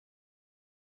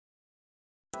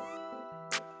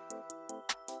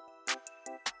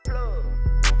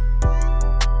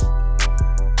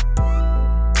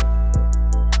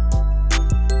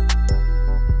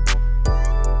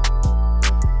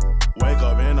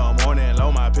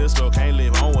pistol, can't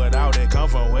live on without it. Come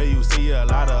from where you see a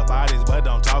lot of bodies, but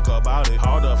don't talk about it.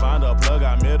 Hard to find a plug,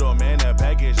 I middleman, that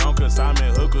package on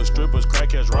consignment. Hookers, strippers,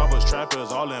 crackheads, robbers,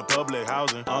 trappers, all in public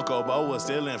housing. Uncle Bo was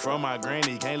stealing from my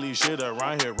granny, can't leave shit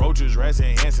around here. Roaches, rats,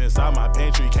 and ants inside my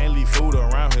pantry, can't leave food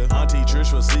around here. Auntie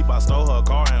Trish was asleep, I stole her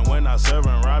car, and when I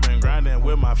serving, robbing, grinding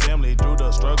with my family through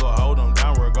the struggle, hold them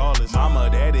down regardless. Mama,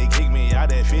 daddy kicked me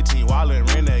out at 15, wildin',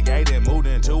 renegading, moved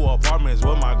into apartments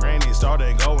with my granny,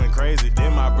 started going crazy.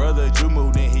 Then my brother Drew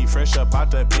moved in, he fresh up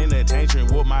out the penitentiary,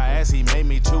 whooped my ass, he made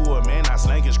me to a man, I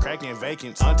slank his cracking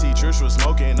vacants. Auntie Trish was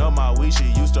smoking up my weed, she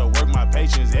used to work my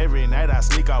patience. Every night I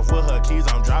sneak off with her keys,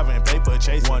 I'm driving paper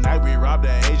chase. One night we robbed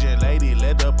an Asian lady,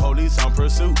 led the police on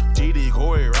pursuit. GD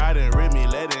Corey riding with me,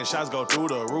 letting shots go through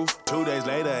the roof. 2 days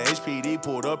later, HPD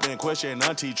pulled up and questioned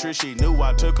Auntie Trish. She knew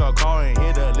I took her car and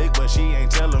hit a lick, but she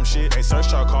ain't tell them shit. They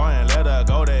searched her car and let her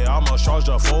go, they almost charged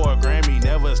her for a Grammy.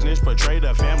 Never snitched, betrayed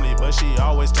her family, but she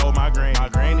always told my granny. My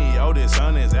granny oldest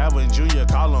son is Alvin Jr.,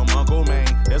 call him Uncle Maine.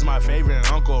 That's my favorite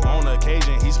uncle, on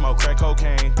occasion he smoke crack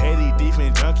cocaine. Petty thief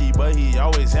and junkie, but he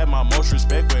always had my most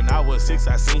respect. When I was 6,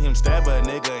 I seen him stab a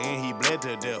nigga and he bled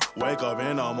to death. Wake up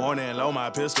in the morning, load my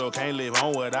pistol, can't live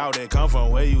on without it. Come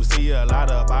from where you see a lot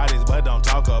of bodies, but don't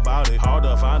talk about it. Hard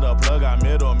to find a plug, I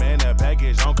middleman, that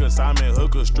package on consignment.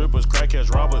 Hookers, strippers,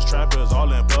 crackheads, robbers, trappers,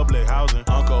 all in public housing.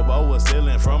 Uncle Bo was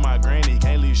stealing from my granny,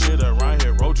 can't leave shit around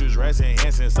here. Roaches, rats, and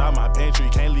ants inside my pantry,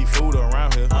 can't leave food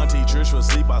around here. Auntie Trish was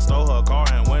asleep, I stole her car,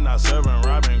 and when I serving,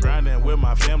 robbing, grinding with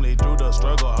my family through the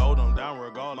struggle, hold them down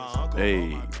regardless.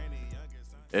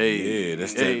 Hey, yeah,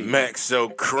 that's that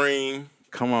Maxo Cream.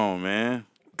 Come on, man.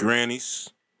 Grannies.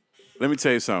 Let me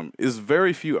tell you something. It's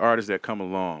very few artists that come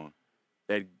along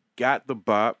that got the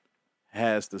bop,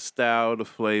 has the style, the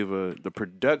flavor, the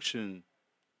production,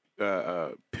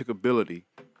 pickability.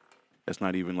 That's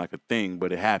not even like a thing,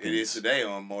 but it happens. It is today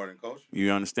on More Than Culture.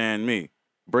 You understand me?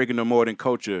 Breaking the More Than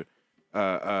Culture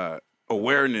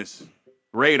awareness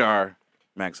radar,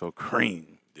 Maxo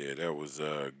Cream. Yeah, that was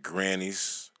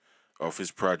Grannies off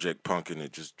his project Punkin'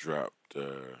 that just dropped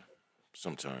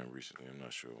sometime recently. I'm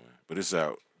not sure when, but it's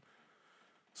out.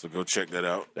 So go check that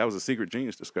out. That was a Secret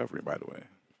Genius discovery, by the way.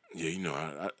 Yeah, you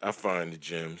know, I find the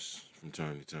gems from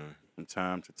time to time. From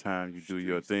time to time, you do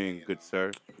your thing, good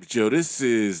sir. But yo, this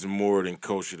is More Than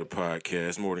Culture, the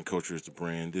podcast. More Than Culture is the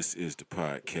brand. This is the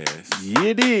podcast.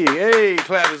 Yiddy. Hey,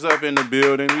 clappers up in the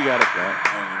building. We got a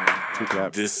clap. 2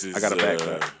 claps. This is I got a back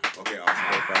clap. Okay, awesome.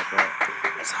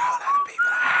 That's a whole lot of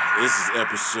people. This is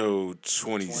episode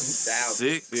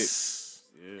 26.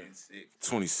 Yeah.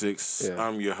 26. Yeah.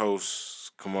 I'm your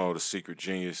host, Kamal, the Secret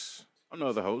Genius.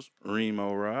 Another host,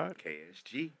 Remo Rod.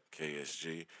 KSG.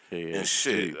 KSG. KSG. And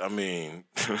shit, I mean,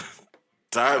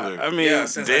 Tyler, I mean, Yeah,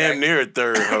 since damn near a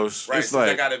third host. Right, It's since I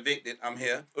like- got evicted, I'm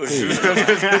here. I'm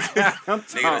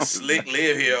Nigga, the slick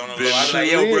live here on the Been low. I was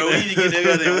like, yo, bro, we need to get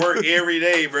together and work every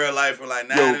day, bro. Like from like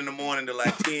 9 in the morning to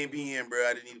like 10 p.m., bro.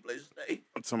 I didn't need a place to stay.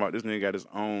 I'm talking about this nigga got his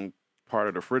own part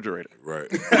of the refrigerator.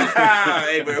 Right.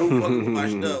 Hey, bro, who fucking with my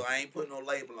stuff? I ain't putting no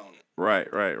label on it. Right.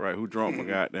 Who drunk my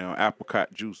goddamn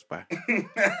apricot juice by?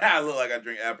 I look like I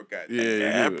drink apricot.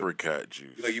 Yeah. Apricot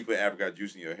juice. You like you put apricot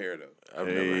juice in your hair, though. I've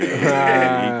Hey, never he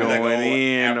had Like going old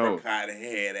in though. apricot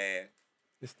head ass.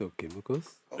 It's no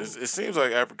chemicals. it seems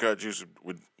like apricot juice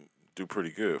would do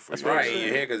pretty good for That's you. right, in your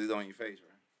hair because it's on your face, right?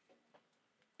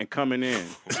 And coming in.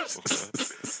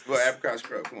 Well, apricot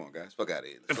scrub. Come on, guys. Fuck out of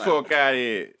here. The Let's fuck out of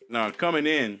here. No, coming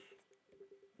in,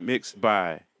 mixed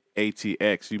by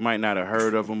ATX. You might not have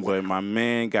heard of him, but my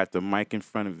man got the mic in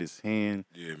front of his hand.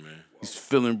 Yeah, man. He's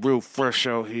feeling real fresh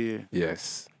out here.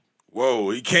 Yes.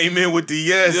 Whoa, he came in with the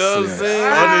yes. You know what I'm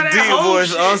saying? On the D that voice.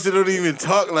 shit. Austin don't even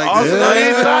talk like Austin that. don't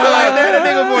even talk like that. That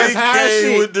nigga voice He high came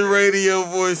shit. with the radio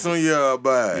voice on your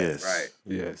bye. Yes. Right.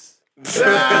 Yes.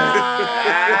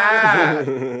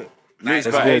 Nice.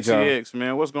 Mixed by That's good, ATX,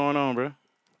 man. What's going on, bro?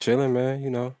 Chilling, man. You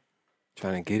know,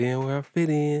 trying to get in where I fit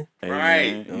in. Hey, Right. man,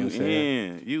 You know what you I'm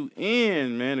saying? in. You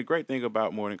in, man. The great thing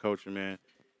about More Than Culture, man,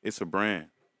 it's a brand.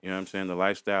 You know what I'm saying? The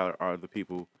lifestyle are the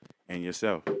people and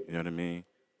yourself. You know what I mean?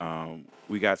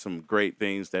 We got some great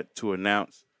things that to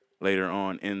announce later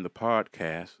on in the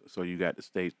podcast, so you got to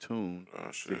stay tuned Oh,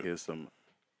 to shit. hear some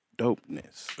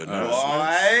dopeness.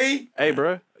 Boy. Hey,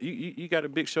 bro, you got a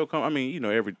big show coming. I mean, you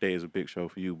know, every day is a big show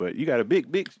for you, but you got a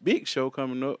big show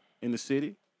coming up in the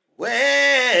city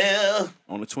Well,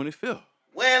 on the 25th.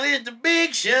 it's the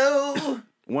big show.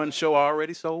 One show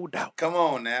already sold out. Come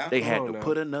on now. They had on to now.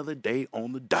 put another day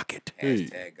on the docket.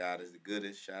 Hashtag God is the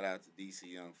goodest. Shout out to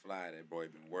DC Young Fly. That boy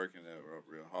been working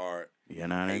real hard. You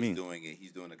know what I He's mean? doing it.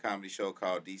 He's doing a comedy show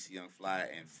called DC Young Fly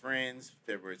and Friends,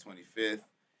 February 25th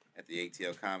at the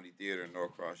ATL Comedy Theater in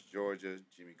Norcross, Georgia,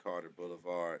 Jimmy Carter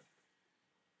Boulevard.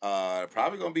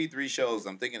 Probably gonna be 3 shows.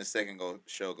 I'm thinking the second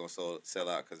show gonna sell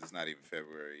out because it's not even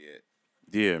February yet.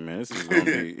 Yeah, man, this is gonna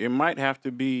be. It might have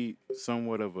to be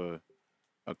somewhat of a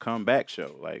comeback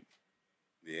show, like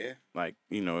it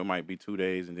might be 2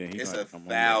 days and then It's might come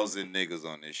 1,000 niggas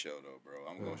on this show though, bro.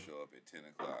 I'm gonna show up at 10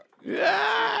 o'clock. Yeah,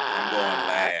 I'm going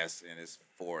last, and it's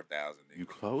 4,000 niggas. You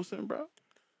closing, bro? Of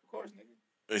course, nigga.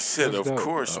 They said, Let's of go.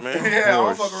 course, man. Yeah, I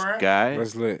don't fuck around. Guy.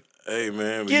 That's lit. Hey,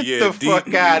 man. Get yeah, the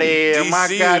fuck out of here. My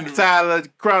DC God, Tyler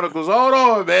Chronicles. Hold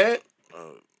on, man.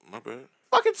 My bad.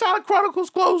 Fucking Tyler Chronicles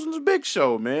closing this big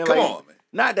show, man. Come on, man.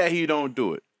 Not that he don't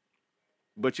do it,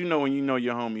 but when you know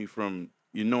your homie from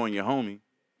knowing your homie,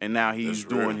 and now he's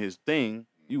That's doing real. his thing,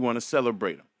 you want to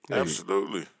celebrate him.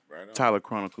 Absolutely. Right on. Tyler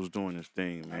Chronicles doing his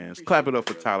thing, man. Let's clap it up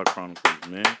for Tyler Chronicles,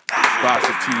 man.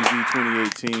 Boxer TV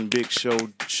 2018, big show,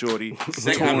 shorty.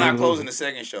 I'm not closing the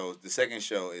second show. The second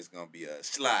show is gonna be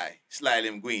Sly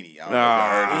Linguini. I don't know if I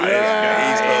heard of it.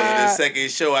 yeah. He's closing the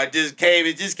second show.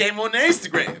 It just came on the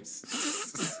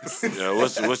Instagrams.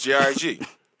 Yeah, what's your IG?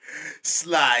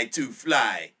 Sly to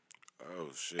fly Oh,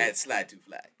 shit. at Sly to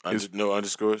fly. No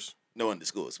underscores? No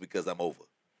underscores because I'm over.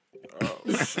 Oh,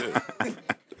 shit.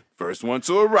 First one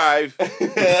to arrive.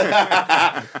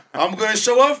 I'm gonna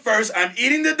show up first. I'm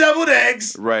eating the deviled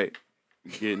eggs. Right.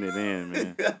 Getting it in,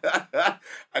 man.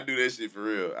 I do that shit for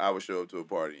real. I would show up to a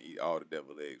party and eat all the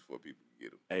deviled eggs before people can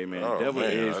get them. Hey, man, Oh, deviled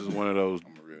man, eggs is one of those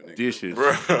I'm a real nigga. dishes.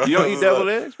 Bro. You don't eat deviled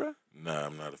eggs, bro? Nah,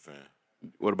 I'm not a fan.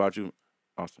 What about you,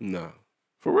 Austin? No.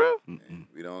 For real?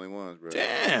 We the only ones, bro.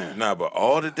 Damn. Nah, but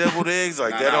all the deviled eggs,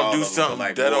 like, Nah, that not all don't do of them, something. but,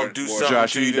 like, That more- don't do more- something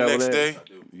Josh, to you you eat the next deviled day.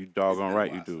 eggs? You doggone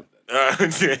right you do. Yeah,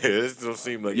 this don't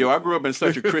seem like Yo, I grew up in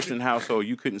such a Christian household,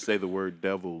 you couldn't say the word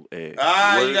deviled egg. You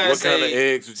gotta what say kind of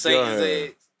eggs would y'all Satan's have?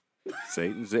 eggs.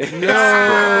 Satan's egg. No,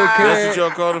 That's okay. what y'all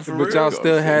call them for But real? y'all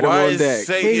still had him Why on is deck.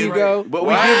 Satan- Here you go. But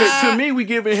we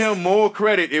giving him more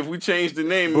credit if we change the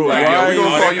name. But Like, why yo, we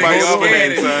gonna is- call you by your other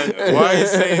name, Scared. son. Why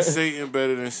is saying Satan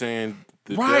better than saying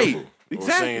the Right. devil? Or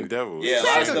Exactly. saying devil? Yeah, a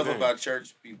lot of Same stuff thing. about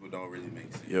church people don't really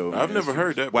make sense. Yo, I've never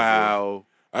heard that before. Wow.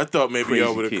 I thought maybe Crazy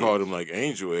y'all would have kids. called them like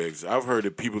angel eggs. I've heard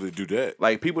of people that do that.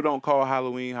 Like, people don't call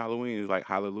Halloween Halloween. It's like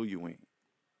Hallelujah Wing.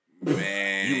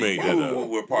 Man, You made that up.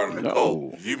 We're part of the No.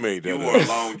 cult. You made that You wore a up.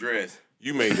 long dress.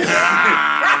 You made that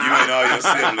You and all your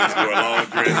siblings wore long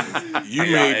dresses. up. You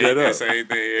Y'all made ate that the up. same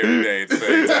thing every day at the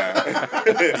same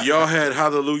time. Y'all had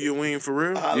Hallelujah Wing for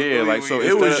real? Yeah, like, so It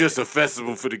was instead of- just a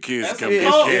festival for the kids to That's come a get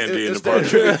cult. candy in the instead, park.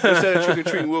 instead of trick or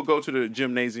treating, we'll go to the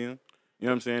gymnasium. You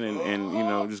know what I'm saying?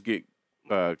 And just get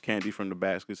candy from the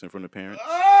baskets and from the parents.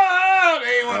 Oh,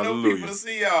 they ain't want no Hallelujah. people to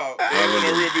see y'all. They ain't want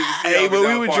no real people to see y'all. Hey, but y'all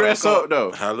we would part of dress the cult. up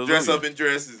though. Hallelujah. Dress up in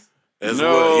dresses. As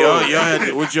No. what? Y'all had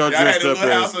to, what y'all Y'all had dressed a up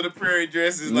little House as? of the Prairie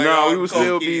dresses. Like No, all we the would cult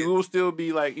still kids.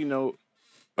 be like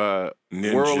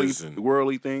Ninjas and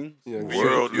worldly things.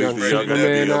 world. Young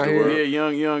Superman out here. Yeah,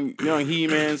 young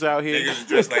He-Mans out here. Niggas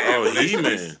dressed like Oh,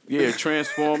 abolitionists. He-Man. Yeah,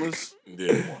 Transformers.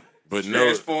 Yeah. But no,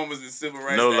 Transformers and civil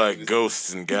rights. no like activists.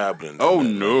 ghosts and goblins. Oh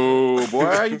no, boy,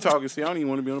 how you talking? See, I don't even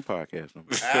want to be on the podcast no more.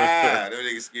 Them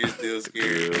niggas scared, still You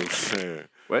scared. know what I'm saying?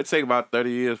 Well, it take about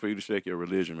 30 years for you to shake your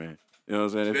religion, man. You know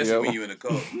what I'm saying? Especially when you in a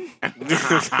cult. That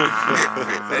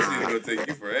shit's gonna take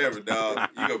you forever, dog.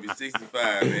 You gonna be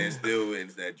 65, man, still and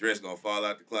that dress gonna fall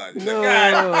out the closet. Like,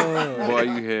 God. No. Boy,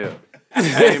 you hell.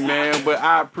 Hey, man, but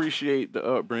I appreciate the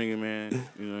upbringing, man.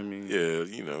 You know what I mean? Yeah,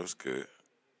 you know, it's good.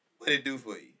 What it do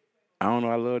for you? I don't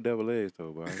know. I love devil eggs, though,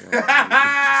 boy. Say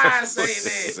that.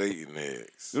 Satan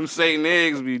eggs. Them Satan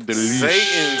eggs be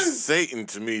delicious. Satan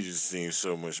to me just seems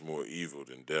so much more evil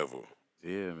than devil.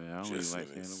 Yeah, man. I don't even Just like in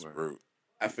saying its the word. root.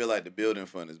 I feel like the building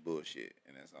fund is bullshit,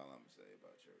 and that's all I'm gonna say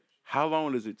about church. How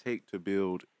long does it take to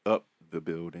build up the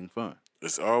building fund?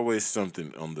 There's always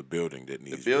something on the building that The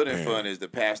needs building repairing. fund is the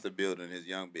pastor building his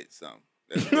young bitch something.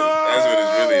 That's what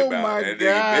it's really about. my That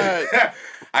nigga God.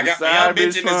 I got The my young side bitch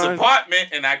bitch in this fund. apartment,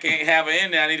 and I can't have her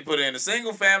in there. I need to put her in a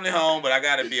single family home, but I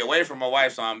got to be away from my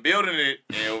wife, so I'm building it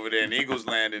over there in Eagles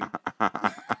Landing,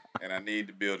 and I need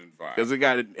the building fund. Because it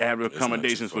got to have not too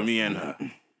accommodations for far me from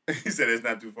and her. He said it's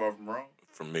not too far from Rome.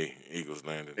 From me, Eagles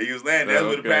Landing. Eagles Landing. That's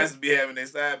where the Okay. pastors be having their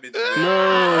side bitches. No,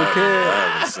 I okay.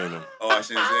 haven't seen them. Oh, I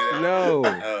shouldn't say that. No.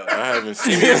 I haven't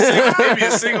seen Maybe them.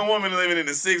 a single woman living in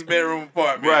a 6-bedroom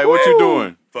apartment. Right, what you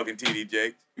doing? Fucking TD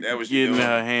Jakes. That was she Getting doing.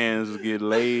 her hands get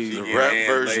laid. The Yeah, rap hands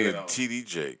version laid of on. TD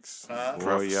Jakes. Huh?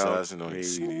 Boy, y'all Prophesizing on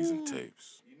his crazy. CDs and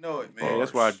tapes. You know it, man. Hey,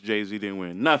 that's why Jay-Z didn't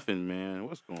win nothing, man.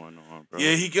 What's going on, bro?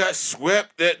 Yeah, he got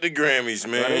swept at the Grammys,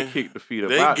 Bro, they man. kicked the feet up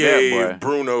They out gave that boy.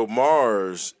 Bruno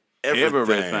Mars everything.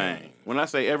 Everything. When I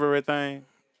say everything,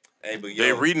 Hey, but They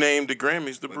yo, renamed the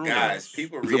Grammys the but Brunos. guys,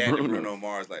 people react to Brunos. Bruno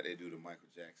Mars like they do to Michael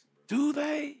Jackson, bro. Do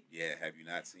they? Yeah, have you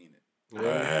not seen it? I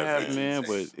I haven't. have, man,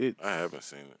 but it's I haven't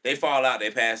seen it. They fall out,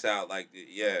 they pass out. Like,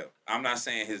 yeah, I'm not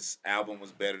saying his album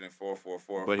was better than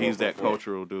 444. but he's that 444.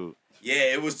 cultural dude.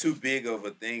 Yeah, it was too big of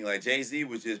a thing. Like Jay-Z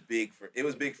was just big for. It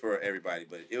was big for everybody,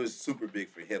 but it was super big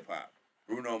for hip hop.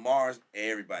 Bruno Mars,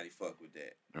 everybody fuck with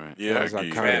that. Right. Yeah, I was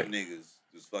agree. iconic. Trap niggas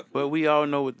just fuck with. But we all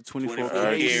know what the 24 24 I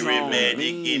karat agree. karat song magic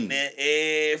mean. in that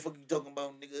air. Fuck you talking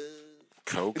about, nigga?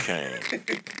 Cocaine.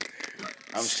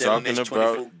 I'm selling Talking this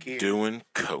 24 about karat. doing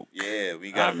coke. Yeah,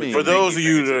 we got. I mean, For those of Biggie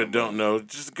you fingers to that the don't bone. know,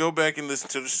 just go back and listen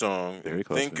to the song. Very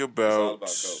close, Think man. all about,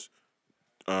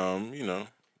 about you know,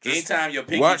 just Anytime your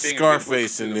pinky watch finger Scarface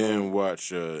gets and pushed to the then bone.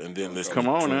 watch and then listen. Come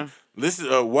to on 20 now.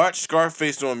 Listen, watch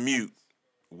Scarface on mute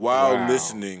while Wow.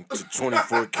 listening to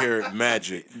 24 Karat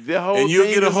Magic, The whole and you'll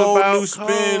thing get a is whole about new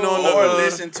spin on coke. the. Or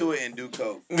listen to it and do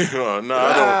coke. No,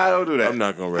 Nah, don't do that. I'm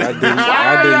not gonna I recommend. didn't. Why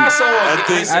I are y'all didn't. so against?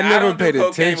 think- Listen, I never don't do paid cocaine,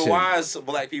 attention. But why is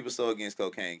black people so against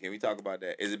cocaine? Can we talk about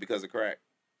that? Is it because of crack?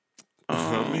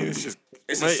 I mean, it's just,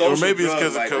 It's a or social maybe it's drug,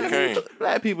 because of like- cocaine.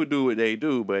 Black people do what they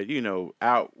do, but you know,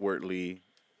 outwardly.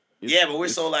 Yeah, but we're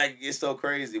it's- so like it's so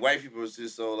crazy. White people is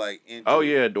just so like into. Oh it.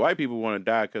 yeah, the white people want to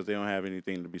die because they don't have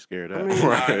anything to be scared I of. mean,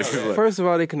 Right. I know that. first of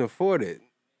all, they can afford it.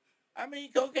 I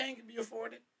mean, cocaine can be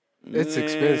afforded. It's Nah.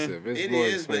 expensive. It's It more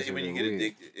is, but expensive when you than get weed.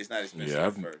 addicted, it's not expensive. Yeah,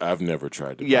 at first. I've never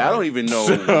tried to. Yeah, buy I don't it. even know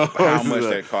So, how much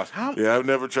that costs. How? Yeah, I've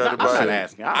never tried to I'm buy not it.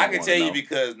 asking. I can wanna tell you know.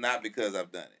 because not because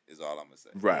I've done it. Is all I'm gonna say.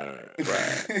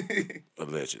 Right.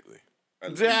 Allegedly.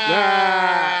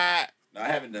 Ah. No, I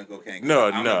haven't done cocaine. No,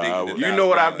 I'm no, addicted I to would- You know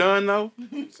what I've $1,000, done though?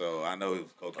 So I know it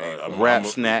was cocaine. Rap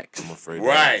snacks. I'm afraid.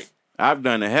 Right. I've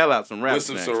done the hell out some rap With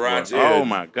some snacks, sriracha. boy. Yeah. Oh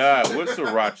my God, what's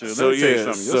sriracha? So, Let me tell you yeah,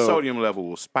 something. Your so- sodium level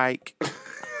will spike.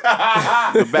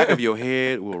 The back of your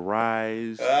head will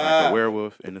rise like a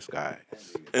werewolf in the sky.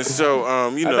 And so,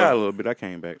 you I died a know, little bit. I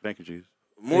came back. Thank you, Jesus.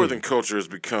 more than culture has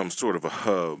become sort of a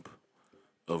hub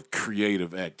of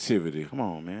creative activity. Come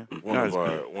on, man.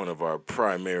 One of our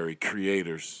primary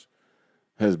creators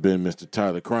has been Mr.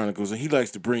 Tyler Chronicles, and he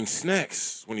likes to bring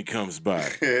snacks when he comes by.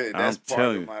 That's I'm part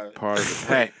telling of you, my. part of the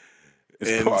pack.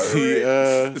 And part of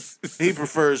it. he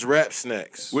prefers rap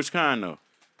snacks. Which kind though?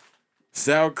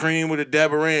 Sour cream with a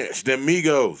dab of ranch. The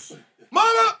Migos.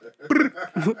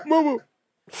 Mama.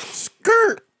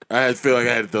 Skirt. I feel like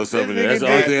I had to throw something in there. That's the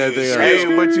only thing I think I Hey,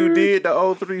 heard. but you did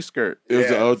the 03 skirt. It was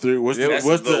Yeah. the 03. What's That's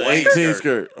the the Lil Wayne 18 skirt.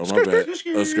 skirt? Oh, my bad.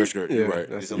 Oh, skirt. You're Yeah, right.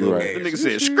 that's It's a You're little right. The gay. nigga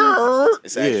said skirt.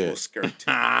 It's actual Yeah. skirt.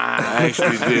 I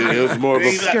actually did. It was more of a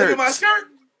He's like, look at my skirt.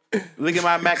 Look at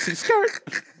my maxi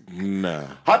skirt. Nah.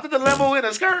 Hot to the limo in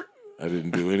a skirt. I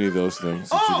didn't do any of those things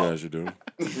that you guys are doing.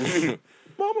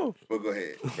 Mama. Well, go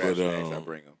ahead. But, Grab snacks, I'll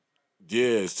bring them.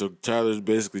 Yeah, so Tyler's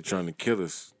basically trying to kill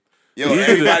us. Yo,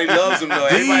 everybody loves him though.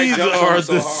 Everybody These jumps on are him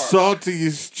so the hard.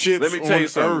 saltiest chips Let me tell on you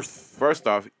something. earth. First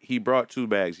off, he brought 2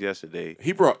 bags yesterday.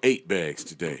 He brought 8 bags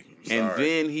today. And Sorry.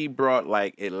 then he brought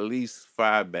like at least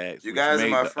 5 bags. You which guys are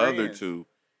made my the other friends. 2.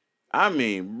 I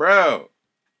mean, bro.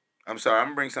 I'm sorry. I'm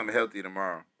gonna bring something healthy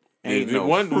tomorrow. Ain't Yeah, no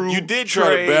one, fruit you did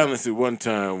try tray. to balance it one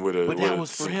time with But that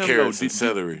was some for him though. carrots and Did,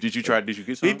 celery. did you try? Did you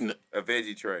get He some? didn't- A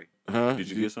veggie tray. huh? Did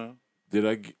you get some? Did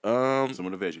I? Some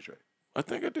of the veggie tray. I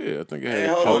think I did. I think I Hey, had.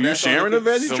 hold Oh, on, you that's sharing on the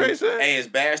veggie some- tray, son? Hey, is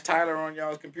Bash Tyler on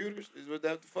y'all's computers? Is what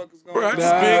that the fuck is going Bro, I on?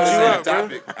 just Nah. bigged This you ain't up, a bro.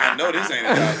 topic. I know this ain't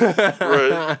a topic.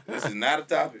 Right. This is not a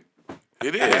topic.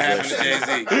 It is. What happened to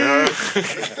actually.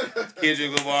 Jay-Z?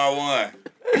 Kendrick Lamar won.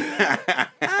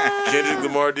 Kendrick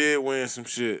Lamar did win some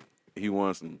shit. He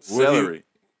wants some What do you- celery.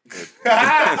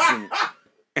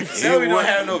 Celery don't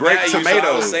have no Break value, so I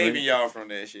tomatoes, was saving nigga. y'all from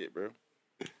that shit, bro.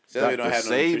 Celery don't Dr. have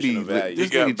no nutritional Sebi, value. This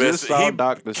He got nigga best. just saw He,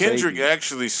 Dr. Kendrick Sebi.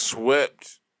 actually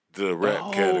swept the rap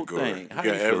whole category. thing. He How got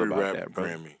you feel every about rap that, bro?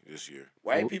 Grammy this year.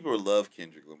 White people love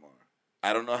Kendrick Lamar.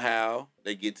 I don't know how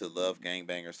they get to love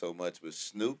gangbangers so much, but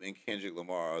Snoop and Kendrick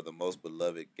Lamar are the most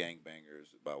beloved gangbangers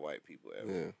by white people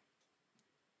ever.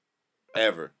 Yeah.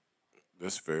 Ever.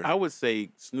 That's fair. I would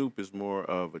say Snoop is more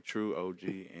of a true OG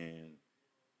and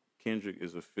Kendrick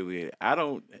is affiliated. I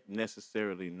don't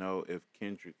necessarily know if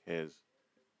Kendrick has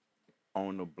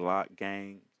on the block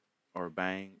gang or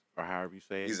bang or however you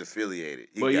say it. He's affiliated.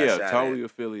 He but got yeah, shot totally at.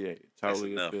 affiliated. That's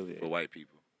Totally enough affiliated. for white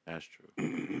people. That's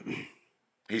true.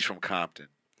 He's from Compton.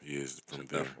 He is from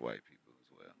It's there. enough for white people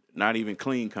as well. Not even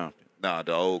clean Compton. Nah,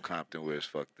 the old Compton where it's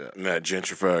fucked up. Not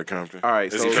gentrified Compton. All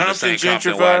right, Is so it From the Compton same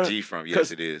Compton gentrified? YG from. Yes,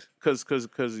 'Cause- it is.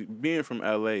 Cause being from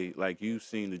LA, like you've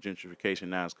seen the gentrification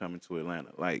now is coming to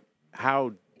Atlanta. Like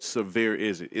how severe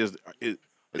is it? Is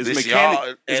Is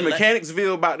Listen,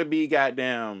 Mechanicsville about to be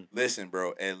goddamn Listen,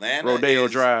 bro. Atlanta Rodeo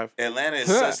Drive? Atlanta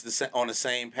is on the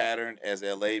same pattern as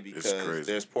LA It's because crazy.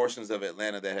 there's portions of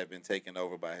Atlanta that have been taken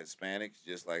over by Hispanics,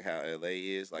 just like how LA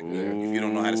is. Like if you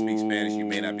don't know how to speak Spanish, you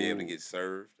may not be able to get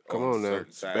served. Come on now.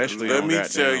 certain sides. Especially Let on me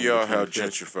that tell down y'all between how the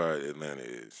fifth. gentrified Atlanta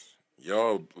is.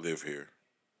 Y'all live here,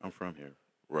 I'm from here.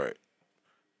 right?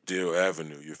 Deal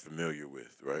Avenue, you're familiar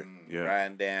with, right? Yeah.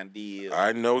 Riding down deal.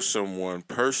 I know someone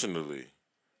personally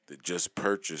that just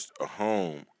purchased a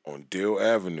home on Deal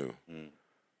Avenue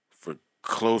for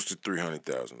close to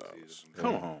 $300,000,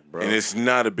 Come on, bro. and it's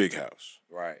not a big house.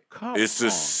 Right. Come It's on,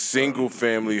 a single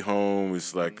family home.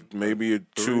 It's like maybe a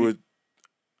two.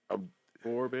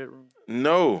 4-bedroom.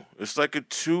 No, it's like a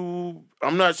two. I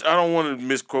don't want to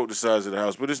misquote the size of the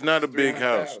house, but it's not a big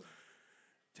house.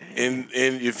 And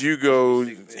if you go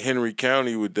Henry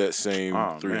County with that same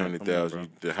Oh, man, 300,000, come on,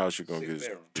 the house you're gonna get is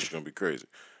bedroom. gonna be crazy.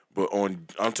 But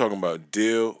I'm talking about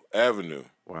Deal Avenue.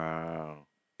 Wow.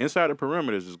 Inside the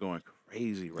perimeters is going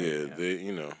crazy right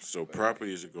Yeah, now. so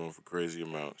properties are going for crazy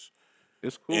amounts.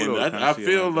 It's cool. And though, to kinda I see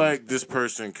feel how like this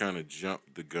person kind of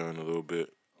jumped the gun a little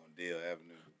bit. On Deal Avenue.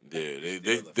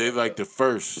 Yeah, they like the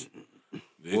first.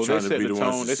 They're Well, they trying to set be the the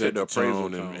ones tone. to They set set the the appraisal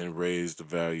tone tone. and raise the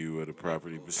value of the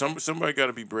property. But somebody got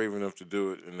to be brave enough to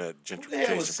do it in that Who the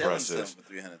hell was gentrification selling process. something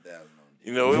for $300,000?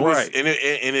 You know, it was, Right. and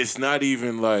it's not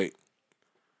even like,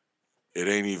 it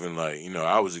ain't even like,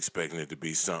 I was expecting it to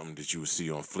be something that you would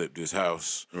see on Flip This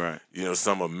House. Right.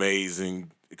 Some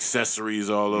amazing accessories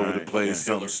all over the Right, place,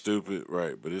 yeah. something stupid,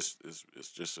 right? But it's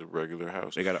just a regular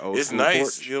house. They got an old It's school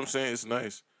nice, porch. you know what I'm saying? It's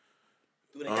nice.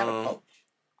 Do they got a porch?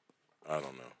 I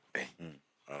don't know.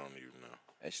 I don't even know.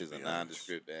 That shit's a be honest.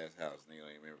 nondescript ass house. Nigga don't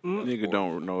even remember. Nigga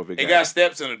don't know if it It got, got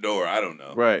steps in the door. I don't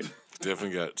know. right.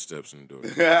 Definitely got steps in the door.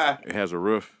 It has a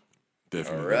roof.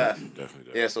 Definitely. Alright.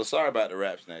 Definitely. Yeah, so sorry about the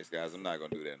rap snacks, guys. I'm not gonna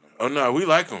do that no more. Oh no, we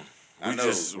like them. I know,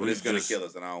 but it's gonna kill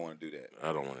us, and I don't want to do that.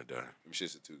 I don't want to die. Them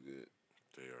shits are too good.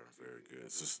 They are very good.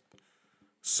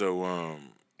 So,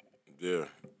 yeah.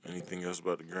 Anything else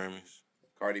about the Grammys?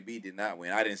 Cardi B did not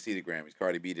win. I didn't see the Grammys.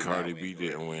 Cardi B did not win. Cardi B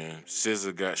didn't win.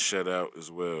 SZA got shut out as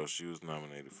well. She was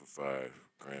nominated for 5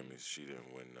 Grammys. She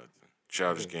didn't win nothing.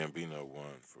 Childish Gambino won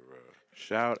for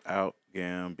Shout out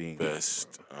Gambino.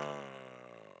 best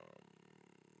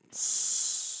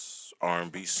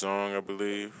R&B song, I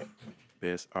believe.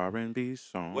 Best R&B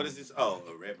song. What is this? Oh,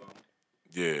 a Redbone.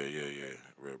 Yeah.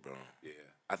 Redbone. Yeah,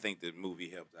 I think the movie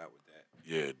helped out with that.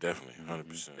 Yeah, definitely,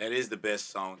 100%. That is the best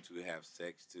song to have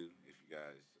sex to, if you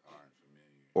guys aren't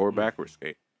familiar. Or backward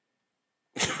skate.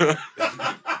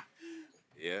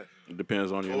 Yeah. It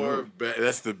depends on your Or mood.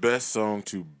 that's the best song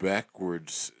to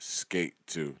backwards skate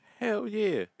to. Hell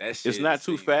yeah. That It's shit not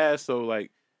too seems- fast, so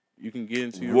like you can get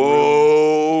into your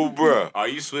Whoa, bruh. Are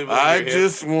you swiveling I your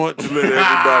just want to let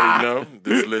everybody know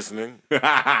that's listening.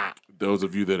 Those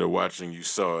of you that are watching, you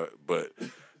saw it. But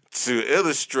to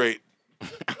illustrate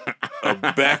a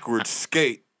backward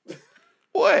skate,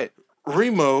 What?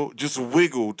 Remo just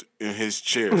wiggled in his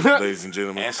chair, ladies and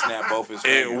gentlemen. and snap both his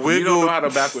And fingers? You don't know how to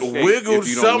wiggled, backward skate wiggled if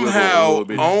you don't wiggle a somehow little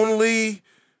bit. only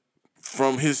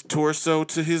from his torso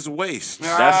to his waist.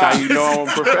 That's how you know I'm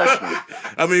professional.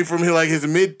 I mean, from his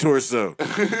mid torso.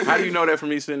 How do you know that from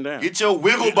me sitting down? Get your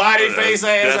wiggle body face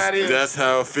ass out of here. That's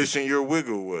how efficient your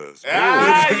wiggle was. You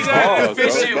got an Oh,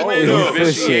 efficient don't wiggle.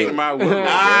 officiate my wiggle.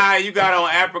 You got on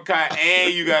apricot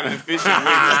and you got an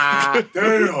efficient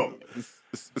wiggle.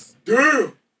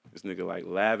 Damn. This nigga like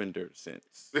lavender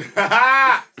scents.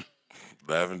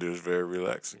 Lavender is very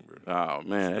relaxing, bro. Oh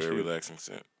man, that Very shit. relaxing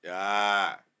scent.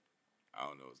 I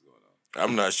don't know what's going on.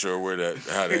 I'm not sure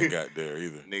how that got there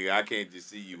either. Nigga, I can't just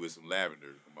see you with some lavender.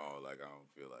 Come on, like I don't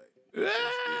feel like.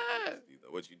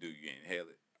 What you do? You inhale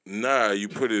it? Nah, you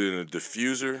put it in a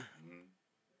diffuser,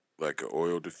 like an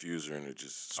oil diffuser, and it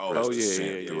just spreads Oh, the yeah,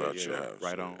 scent yeah, throughout yeah, your yeah. house.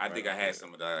 Right on. I think I had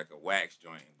some of that, like a wax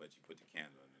joint, but you put the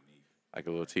candle underneath. Like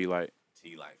a little tea light.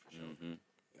 Tea light for sure.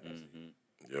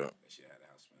 Yeah, That shit had the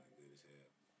house smelling good as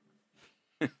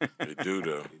hell. they do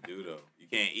though. It do though. You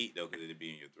can't eat though because it'll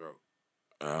be in your throat.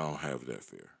 I don't have that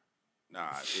fear. Nah,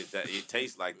 it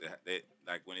tastes like that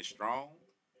like when it's strong,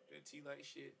 that tea light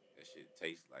shit. That shit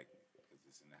tastes like because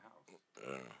it's in the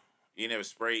house. You never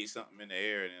sprayed something in the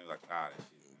air and it was like that shit.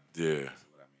 Yeah, That's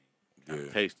what I mean.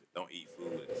 yeah. Taste it. Don't eat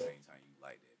food at the same time you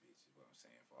like that bitch. Is what I'm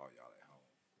saying for all y'all at home,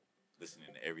 listening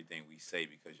to everything we say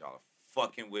because y'all are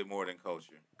fucking with more than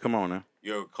culture. Come on now.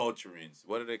 You're culturins.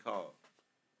 What are they called?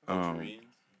 Culturins.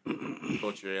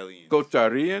 Culture aliens.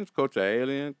 Coacharians,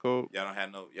 Coachalian, Y'all don't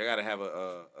have no. Y'all gotta have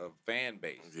a fan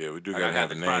base. Yeah, we do I gotta gotta have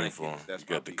have a the name Chronicans. for them. That's You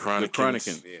got my the people. Chronicans. The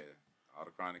Chronicans. Yeah, all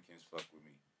the Chronicans fuck with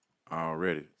me.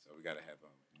 already. So we gotta have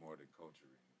more than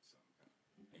culturins.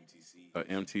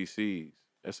 MTCs.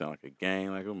 That sound like a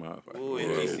gang, like a motherfucker. Ooh,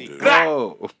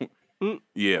 MTC. Oh,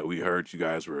 yeah, we heard you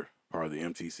guys were part of the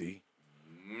MTC.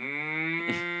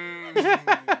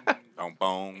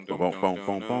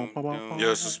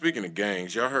 Yo, so speaking of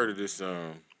gangs, y'all heard of this?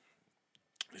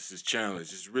 This is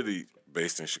challenge. It's really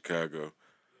based in Chicago,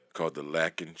 called the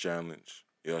Lacking Challenge.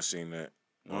 Y'all seen that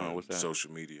on what's that?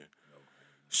 social media?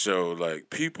 So like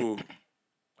people,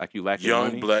 Like you lacking young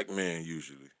money? black men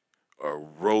usually are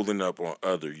rolling up on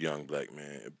other young black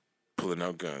men, and pulling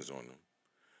out guns on them,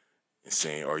 and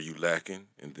saying, "Are you lacking?"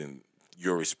 And then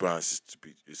your response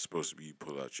is supposed to be you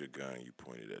pull out your gun, and you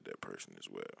point it at that person as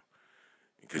well,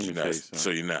 because Let me you're tell not you something. so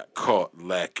you're not caught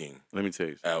lacking Let me tell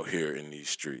you something. out here in these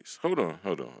streets. Hold on.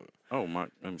 Oh, my.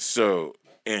 So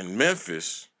in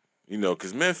Memphis, you know,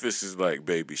 because Memphis is like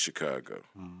baby Chicago.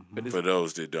 For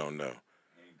those that don't know,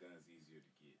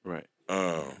 Right.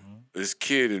 this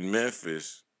kid in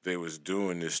Memphis, they was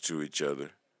doing this to each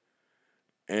other,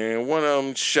 and one of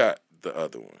them shot the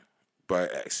other one by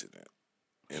accident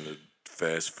in a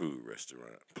fast food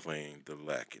restaurant playing the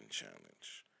Lacking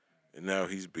Challenge, and now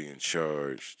he's being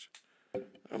charged.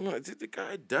 I'm like, did the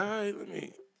guy die? Let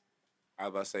me. I was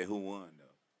about to say who won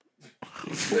though.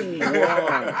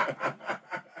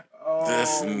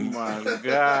 That's My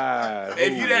God.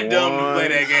 If you that dumb to play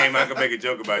that game, I can make a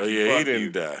joke about oh you. yeah, he Fuck didn't you.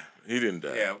 die. He didn't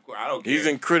die. Yeah, of course. I don't care. He's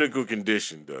in critical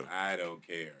condition though. I don't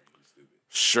care. You stupid.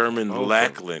 Sherman Okay.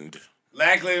 Lackland.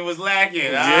 Lackland was lacking.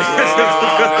 Yeah.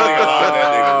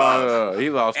 That nigga lost. He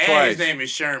lost And twice. his name is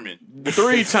Sherman.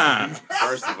 3 times.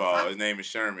 First of all, his name is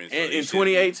Sherman. So In he should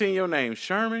 2018, your name's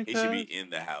Sherman? be, he should cuz? be in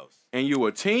the house. And you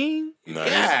a teen? No,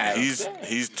 God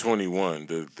he's 21.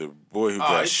 The boy who Oh,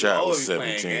 got he's shot too old was to be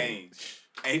playing 17. games.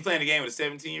 And he playing the game with a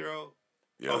 17-year-old?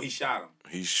 Yeah. Oh, he shot him.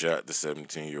 He shot the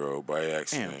 17-year-old by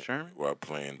accident Sherman. while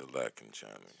playing the Lacking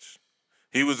Challenge.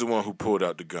 He was the one who pulled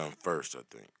out the gun first, I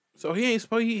think. So he ain't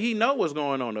supposed. He know what's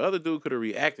going on. The other dude could have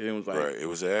reacted and was like, Right. It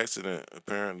was an accident,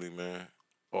 apparently, man.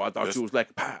 "Oh, I thought you was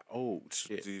like, pah. Oh It's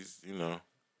shit." these,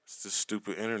 it's this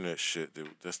stupid internet shit.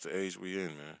 That's the age we in,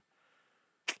 man.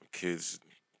 Kids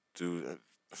do that.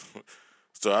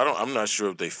 So I'm not sure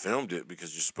if they filmed it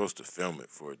because you're supposed to film it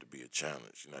for it to be a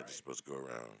challenge. You're not just supposed to go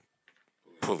around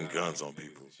pulling guns on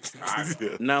people.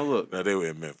 Yeah. Now look, No, they were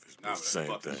in Memphis, but Nah, it's the same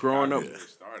but thing. Growing up- Yeah.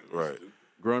 Started, Right.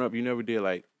 growing up, you never did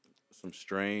like some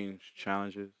strange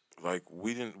challenges. Like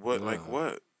we didn't what? Like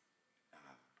what?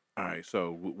 All right,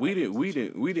 so we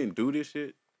didn't do this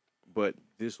shit, but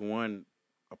this one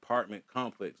apartment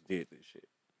complex did this shit,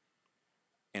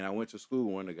 and I went to school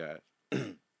with one of the guys.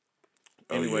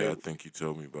 Anyway, Oh yeah, I think you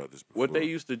told me about this before. what they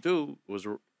used to do was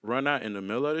run out in the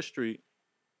middle of the street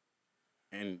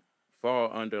and fall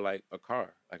under like a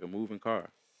car, like a moving car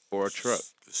or a truck.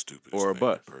 The stupidest or a thing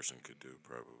bus. a person could do,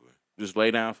 probably. Just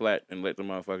lay down flat and let the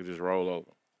motherfucker just roll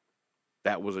over.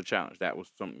 That was a challenge. That was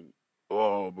something.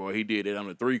 Oh boy, he did it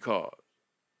under 3 cars.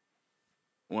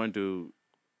 One dude,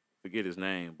 forget his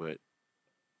name, but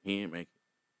he didn't make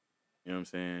it. You know what I'm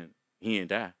saying? He didn't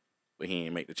die, but he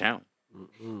didn't make the challenge.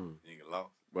 Nigga lost.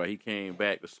 But he came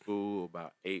back to school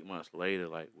about 8 months later,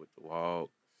 like with the walk,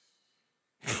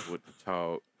 with the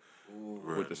talk,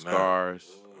 with the scars.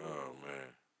 Oh man.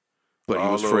 But he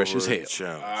All was fresh over as the hell.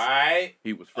 challenge. All right.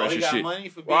 He was Oh, fresh he as got shit. money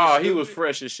for being Wow, he stupid? was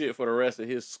fresh as shit for the rest of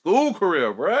his school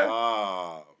career, bruh.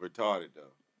 Oh, retarded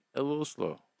though. A little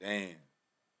slow. Damn.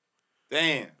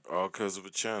 All because of a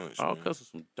challenge. All man. because of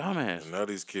some dumbass. And now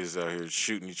these kids out here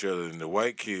shooting each other, and the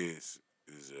white kids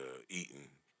is eating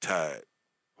Tide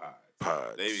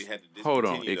Pods. They had to discontinue Hold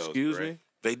on, those, excuse correct? me?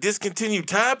 They discontinued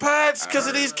Tide Pods because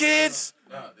of these kids?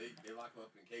 No, they lock them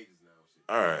up in cages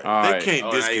now. All right. All they right. can't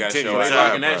Oh, now you gotta discontinue show They us. Tide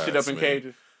locking that shit up Pods, in man.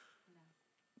 cages?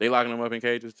 They locking them up in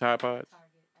cages, Tide Pods?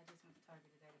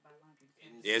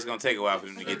 Yeah, it's gonna take a while for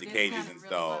them to get the cages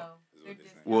installed. is what they're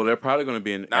saying. Well, they're probably going to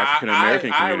be in Now, African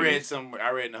American I read communities. somewhere. I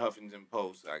read in the Huffington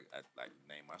Post. I like to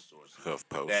name my source. Huff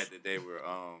Post. That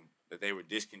they were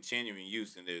discontinuing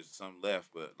use, and there's some left,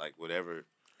 but like whatever.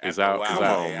 Is after a out, while, is Come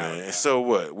out. on, they man. out. And so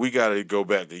what? We got to go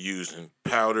back to using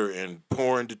powder and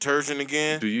pouring detergent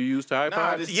again? Do you use Tide Nah,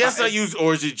 Pods? this- Yes, I use,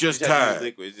 or is it just You have to use Tide?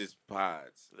 liquid. It's just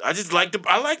pods. I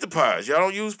like the pods. Y'all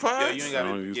don't use Yeah, pods? you ain't I gotta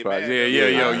don't use get pods. mad. Yeah,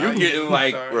 yo, you getting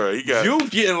like, Sorry. Bro, you got you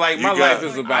getting like my you got- life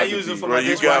is about I to use be. it for Bro, my you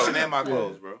dishwashing got- and my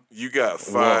clothes, bro. you got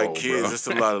 5 Whoa, kids. bro. That's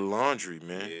a lot of laundry,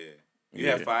 man. Yeah. You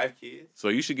Yeah. have 5 kids? So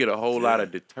you should get a whole lot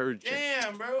of detergent.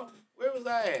 Damn, bro. Where was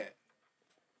I at?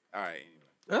 All right,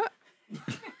 anyway.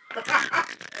 That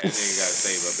nigga gotta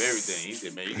save up everything. He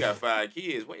said, man, you got 5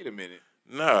 kids. Wait a minute.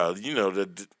 Nah,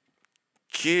 the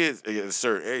kids at a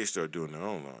certain age start doing their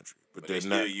own laundry. But they're they're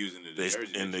still not using the They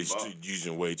detergent. and that they you bought. still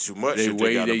using way too much. They if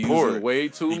they gotta using pour it. way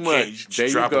too You much. can't There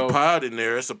you drop go. a pod in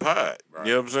there. It's a pod. Right.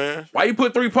 You know what I'm saying? Why you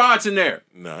put 3 pods in there?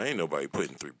 No, ain't nobody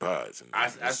putting 3 pods in there.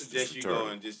 I suggest you go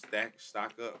and just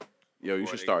stock up. Yo, you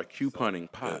before should they start get sold.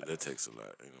 couponing pods. That takes a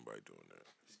lot. Ain't nobody doing that.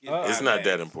 Just get It's 5 not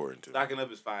that bags. important to Stocking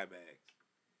up is 5 bags.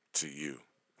 to you,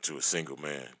 to a single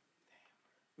man.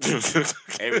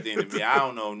 Everything to me. I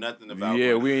don't know nothing about.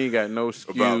 Yeah, money. we ain't got no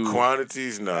skew About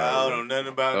quantities, no. I don't know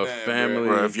nothing about A that. family-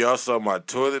 Bro, if y'all saw my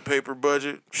toilet paper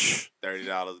budget,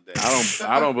 $30 a day.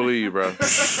 I don't believe you, bro.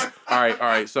 All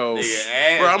right. So,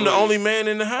 bro, I'm the only man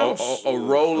in the house. a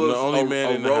roll I'm of the only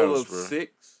man in the roll house, of bro.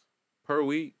 6 per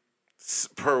week.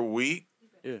 Per week?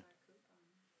 Yeah.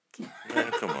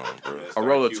 Man, come on, bro. A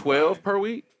roll of 12 per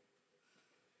week.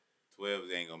 12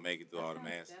 ain't gonna make it through all the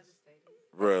masses.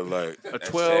 Bro, like, A That's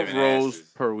 12 7 rolls asses.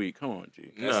 per week. Come on,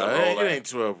 G. That's nah, a it roll ain't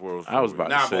 12 rolls. I was per about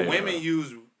week. to Nah, say, but women uh,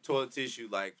 use toilet tissue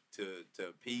like to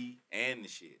pee and the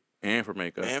shit. And for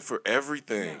makeup. And for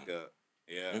everything. Makeup.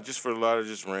 Yeah. And just for a lot of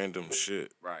just random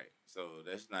shit. Right. So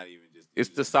that's not even just. It's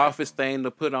the softest thing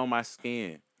to put on my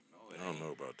skin. No, it I don't ain't.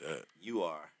 know about that. You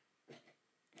are.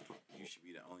 You should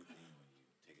be the only thing when you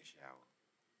take a shower.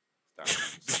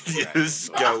 Stop. This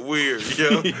got weird,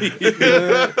 yo.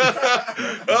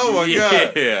 Oh my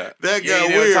god. Yeah. That You got ain't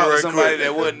never weird talked to right somebody quick.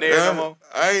 that wasn't there no more?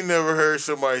 I ain't never heard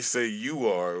somebody say you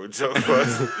are. Which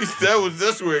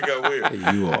that's where it got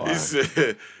weird. You are. He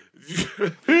said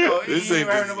Oh, you this ain't ain't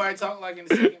never heard the- nobody talk like in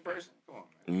the second person? Come on,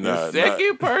 man. Nah,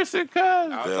 Second person, cuz. I was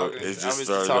that, talking, it I was just just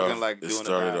started talking off. like It doing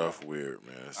started a dialogue. off weird,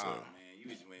 man. So Oh man, you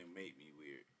just make me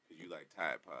weird because you like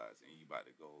Tide Pods and you about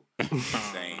to go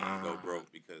insane and go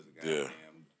broke because of Yeah.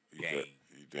 goddamn you, game.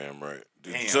 you damn right.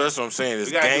 Damn. So that's what I'm saying. Is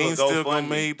We gotta do a Gain still gonna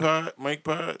GoFundMe. make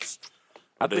pods?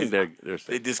 I think they're They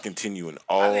safe. discontinuing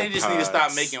all. I think they just need to stop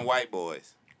pods. making white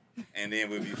boys. And then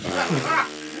we'll be fine.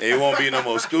 It won't be no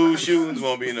more school shootings.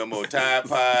 Won't be no more Tide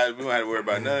Pods. We don't have to worry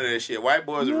about none of that shit. White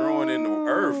boys are ruining the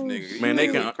earth, nigga. Man, they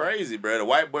These can- niggas crazy, bro. The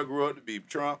white boy grew up to be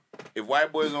Trump. If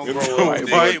white boys don't grow The up, White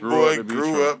nigga, white grew boy up to be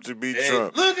grew Trump. up to be hey,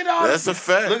 Trump. look at all. That's a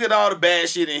fact. Look at all the bad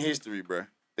shit in history, bro.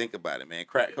 Think about it, man.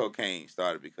 Crack cocaine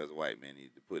started because white men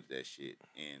needed to put that shit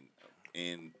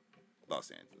in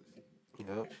Los Angeles.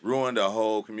 Yep. Ruined the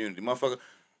whole community, motherfucker.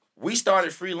 We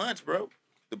started free lunch, bro.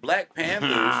 The Black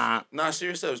Panthers, nah,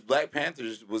 serious stuff. Black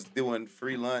Panthers was doing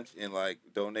free lunch and like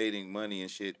donating money and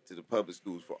shit to the public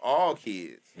schools for all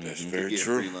kids. That's to very get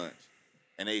true. Free lunch,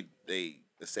 and they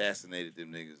assassinated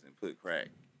them niggas and put crack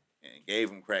and gave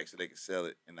them crack so they could sell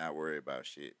it and not worry about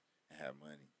shit and have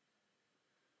money.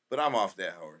 But I'm off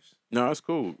that horse. No, it's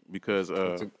cool because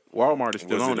Walmart is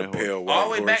still Was on it a that horse. pale white All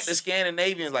the way back horse? to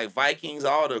Scandinavians, like Vikings,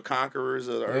 all the conquerors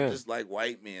are Yeah. just like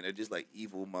white men. They're just like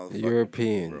evil motherfuckers.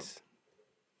 Europeans.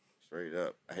 Straight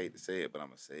up. I hate to say it, but I'm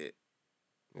going to say it.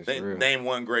 It's real. Name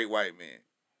one great white man.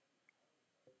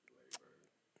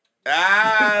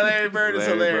 Larry Bird is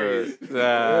hilarious.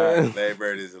 Larry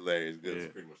Bird is hilarious. Good. Yeah.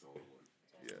 Pretty much the only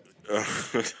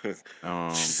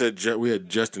one. She said we had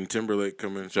Justin Timberlake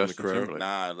coming from the Justin crowd. Timberlake.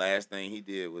 Nah, last thing he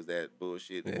did was that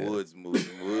bullshit Yeah. Woods movie.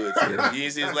 Woods. You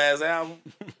didn't see his last album?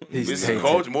 He's This is tainted.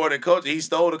 culture, more than culture. He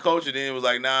stole the culture, then was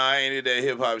like, nah, I ain't into that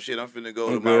hip hop shit. I'm finna go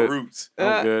I'm to my good. roots.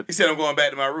 I'm good. He said, I'm going back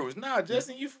to my roots. Nah,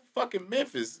 Justin, you from fucking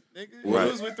Memphis, nigga. Right.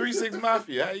 You was with 3-6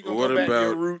 Mafia. How you gonna What go back to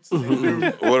your about- roots?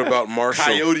 What about Marshall?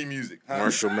 Coyote music. Huh?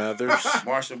 Marshall Mathers.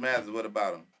 Marshall Mathers, what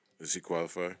about him? Does he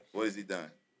qualify? What has he done?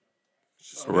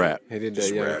 Just Rap. He did Just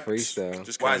that young rapped. freestyle.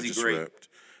 Just Why kinda is he just great? rapped.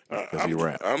 Because he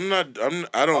rap. I don't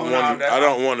Oh, no, want. that's- I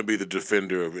don't want to be the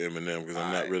defender of Eminem because I'm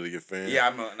not Alright. really a fan. Yeah,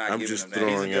 I'm not I'm giving just him that. He's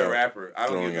a throwing good out- rapper. I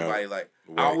don't throwing give nobody like.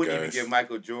 the I white wouldn't guys. even give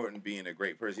Michael Jordan being a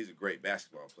great person. He's a great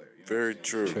basketball player. You know Very what I'm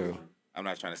saying? true. True. I'm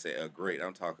not trying to say a great.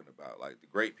 I'm talking about like the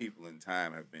great people in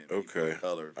time have been people Okay. of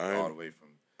color I all the way from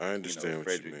I understand what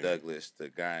Frederick you mean. Douglass to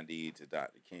Gandhi to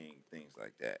Dr. King, things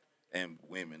like that, and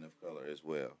women of color as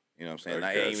well. You know what I'm saying? I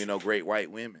I ain't guess. even no great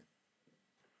white women.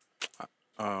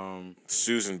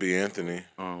 Susan B. Anthony.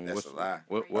 That's what's a lie.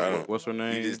 what's her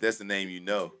name? That's the name you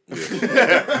know. Yeah.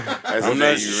 That's the I'm name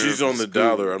not. you She's remember on from the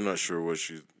school. dollar. I'm not sure what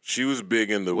she was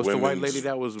big in the What's the women's white lady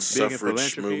that was big in suffrage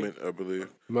philanthropy? movement, I believe.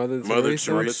 Mother Mother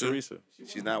Teresa. Mother Teresa. Teresa.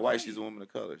 She's not white. She's a woman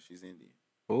of color. She's Indian.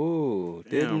 Ooh,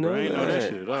 Damn, didn't bro, I know ain't that. know that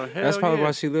shit. Oh, hell That's probably yeah.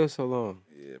 why she lived so long.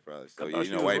 Yeah, probably. I So thought you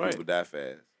she know, was white white. people die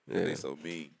fast. Yeah. They so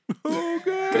mean.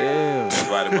 Damn. That's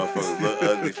why the motherfuckers look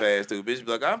ugly fast too. Bitch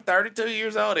be like, I'm 32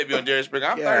 years old. They be on Jerry Springer.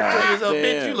 I'm 32 years old. Bitch,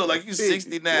 damn. you look like you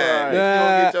 69. Right. If you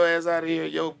don't get your ass out of here,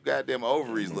 your goddamn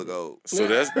ovaries look old. So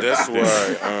that's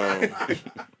why.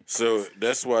 So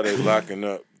that's why they locking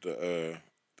up the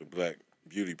black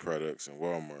beauty products in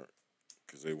Walmart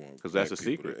because they want 'Cause that's black a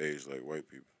people secret. to age like white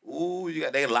people. Ooh,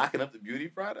 they locking up the beauty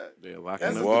product. They're locking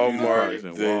That's up Walmart. the beauty products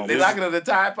in They- Walmart. They locking up the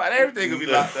Tide Pod. Everything gonna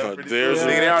be locked up pretty soon. There's a- Nigga,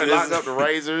 they already there's- locked up the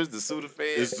razors, the Sudafed.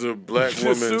 It's a black The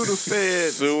woman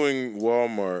Sudafeds. suing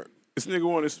Walmart This nigga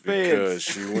want his because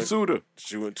feds. Suda.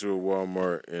 she went to a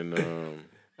Walmart and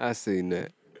I seen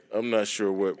that. I'm not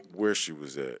sure where she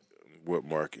was at, what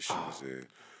market she was in,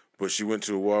 but she went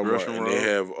to a Walmart Gresham and Road. they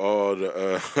have all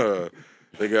the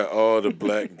they got all the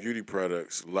black beauty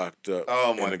products locked up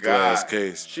Oh, my in a glass God.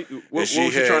 case. What was she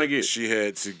had, trying to get? She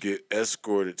had to get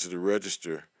escorted to the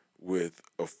register with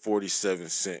a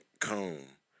 47-cent comb.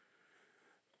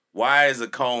 Why is a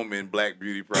comb in black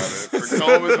beauty product? The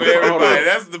comb is for everybody.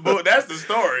 That's the book. That's the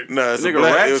story. No, it's Nigga, it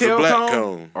was rat a tail black comb?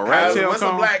 comb. A rat tail What's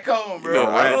comb? a black comb, bro? No,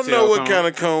 I rat don't tail know what comb. kind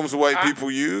of combs white people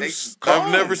use. they I've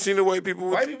comb. never seen a white people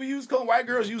with. White people use comb. White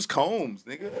girls use combs,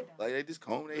 nigga. Like they just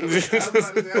comb their hair.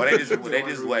 Or they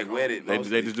just like wet it. They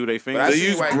mostly. just do their But fingers. I They see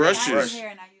use white brushes. girls I do hair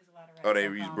and I use a lot of Oh, they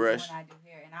red use combs brush? when I do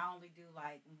hair, and I only do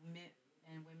like men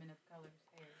and women of color's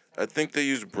hair. I think they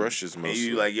use brushes And mostly.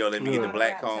 you like, yo, let me get the Yeah.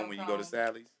 black comb when you go to Comb.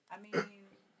 Sally's. I mean,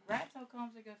 rat tail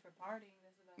combs are good for partying.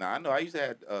 That's about Nah, I know. I used to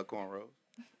have cornrows.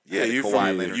 yeah, had the you Kawhi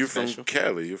from Leonard you from special.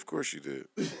 Cali, of course you did.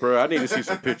 Bro, I need to see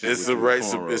some pictures. It's with the you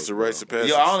rites. cornrows, It's the rites of bro.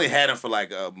 passage. Yo, I only had them for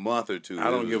like a month or two. I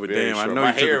don't It give was a very damn. I short. know My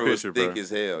you took a hair was picture, thick bro. as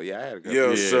hell. Yeah, I had a good. Yo,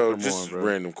 Yeah, so come just on, a bro.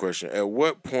 random question. At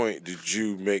what point did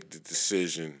you make the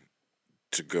decision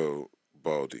to go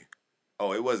baldy?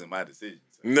 Oh, it wasn't my decision.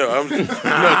 No, I'm no to accept it,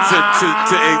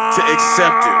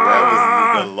 That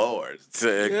right? was the Lord.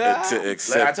 To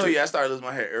accept Like I told it. you, I started losing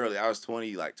my hair early. I was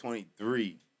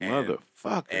 23. And,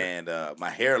 Motherfucker. and my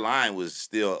hairline was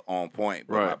still on point,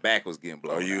 but my Right. back was getting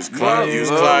blown. Oh, you was out. Clyde. You was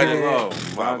Clyde.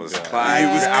 I was God. Clyde. You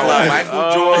was I Clyde. Michael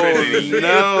Oh, Jordan in the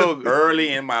no. early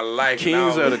in my life.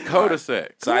 Kings Now, of the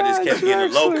cul-de-sac. So I just kept Clyde getting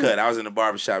a low Drexler. cut. I was in the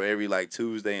barbershop every like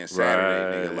Tuesday and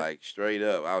Saturday, nigga. Right. Like straight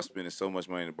up. I was spending so much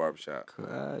money in the barbershop.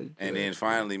 And then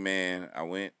finally, man, I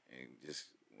went and just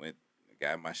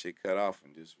got my shit cut off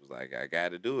and just was like, I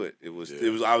got to do it. It was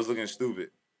I was looking stupid.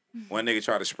 One nigga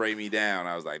tried to spray me down.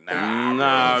 I was like, nah,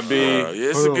 Nah, bro. B. Yeah,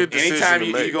 it's a good decision Anytime to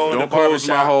you make. go in the Don't close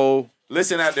my barbershop, hole.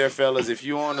 listen out there, fellas. If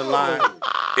you on the line,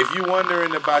 if you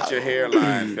wondering about your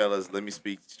hairline, fellas, let me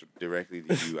speak directly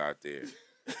to you out there.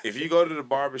 If you go to the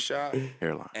barbershop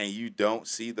Hairline. and you don't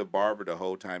see the barber the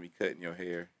whole time he cutting your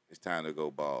hair, it's time to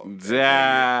go bald.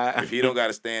 Nah. If he don't got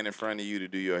to stand in front of you to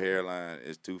do your hairline,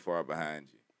 it's too far behind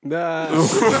you. Nah.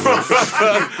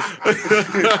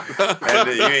 And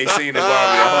then you ain't seen the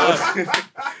barber the whole.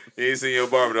 You ain't seen your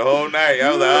barber the whole night. I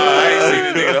was like, I ain't seen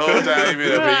this nigga the whole time. He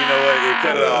been up here. You know what? He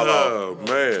cut it all off. Oh This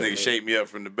man, nigga shaped me up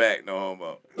from the back. No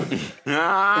homo.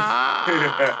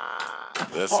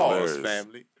 that's Pause, hilarious.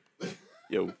 family.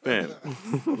 Yo, fam.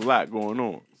 A lot going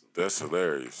on. That's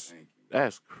hilarious.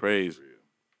 That's crazy.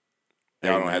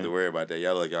 Y'all Hey, don't have man. to worry about that.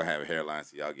 Y'all look, y'all have a hairline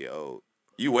so y'all get old.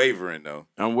 You wavering though.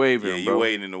 I'm waving, Yeah, you bro.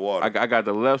 wading in the water. I got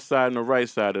the left side and the right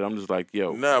side, and I'm just like,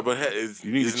 yo. Nah, but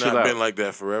You need it's to chill not out. been like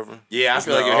that forever. Yeah, I It's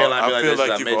feel like not your hairline all- be like I feel that since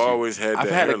like I you've met you. always had I've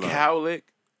that had hairline. a cowlick,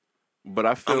 but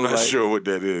I feel I'm not like, sure what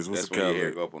that is. What's That's a when your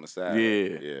hair cowlick? go up on the side.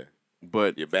 Yeah. Yeah.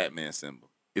 but Your Batman symbol.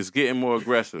 it's getting more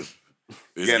aggressive. You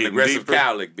It's got an getting aggressive deeper.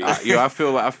 cowlick, bitch.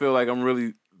 I feel like I'm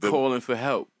really calling for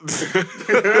help.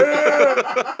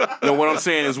 No, what I'm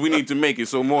saying is we need to make it.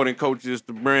 So more than coaches,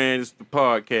 the brand, it's the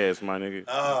podcast, my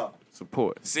nigga.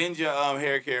 Support. Send your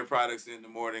hair care products into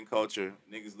More Than Culture.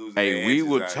 Niggas losing their Hey, we answers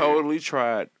would out totally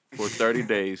try it for 30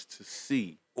 days to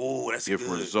see here. Ooh, that's if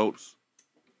good. results.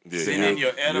 Yeah, Send in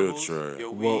your you'll edibles, try it. your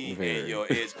Won't weed, vary. and your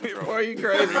edge control. Boy, you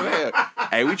crazy, man.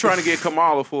 Hey, we trying to get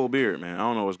Kamala full beard, man. I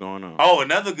don't know what's going on. Oh,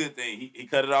 another good thing. He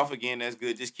cut it off again. That's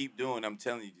good. Just keep doing. I'm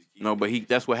telling you. Just keep No, but doing.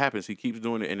 that's what happens. He keeps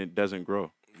doing it and it doesn't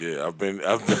grow. Yeah, I've been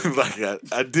like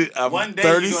I did. I'm One day you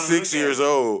gonna 36 look at years it.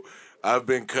 old. I've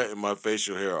been cutting my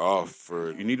facial hair off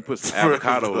for You need to put some for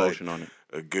avocado like lotion on it.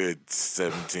 a good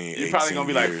 17, You're 18 probably gonna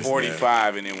be like years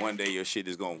 45, and then one day your shit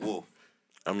is gonna wolf.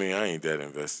 now. I mean, I ain't that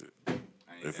invested. I ain't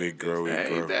If that it grow, invested. it Hey,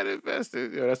 grow. ain't that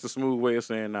invested? Yo, that's the smooth way of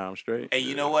saying, nah, I'm straight. Hey,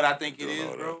 you know what I think it Doing is, all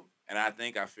that. bro? And I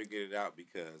think I figured it out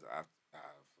because I've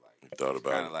like Thought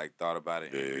about kind it. of like thought about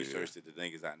it Yeah, and yeah. researched it. The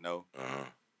things I know, Uh-huh.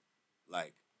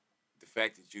 like the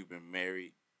fact that you've been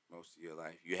married most of your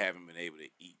life, you haven't been able to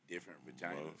eat different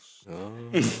vaginas,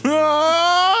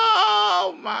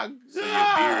 Oh, my God. so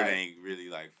your beard ain't really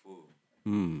like full.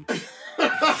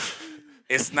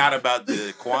 It's not about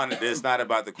the quantity. It's not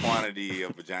about the quantity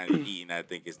of vagina you eating. I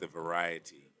think it's the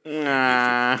variety.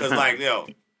 Nah. Because like yo,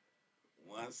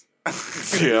 once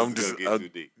Yeah, I'm This just is gonna get too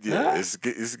deep. yeah,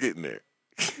 it's getting there.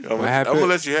 I'm What gonna happened?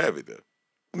 let you have it though.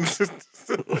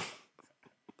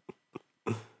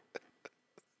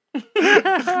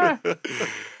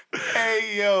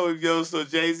 Hey, yo, so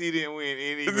Jay-Z didn't win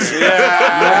any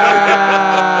Grammy.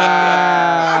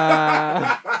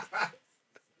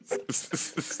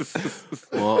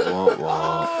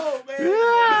 Wah. Oh, man.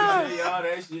 Yeah. Say all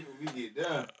that shit when we get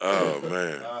done. Oh,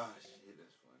 man. Oh, shit,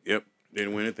 that's funny. Yep,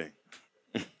 didn't win a thing.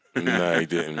 Nah, he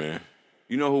didn't, man.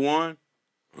 You know who won?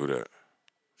 Who that?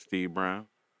 Steve Brown.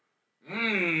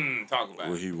 Talk about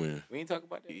What it. he win? We ain't talk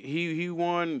about that. He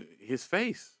won his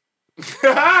face. You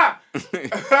You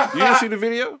didn't see the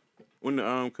video when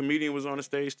the comedian was on the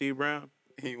stage, Steve Brown,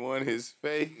 He won his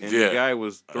face. and Yeah. the guy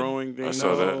was throwing things,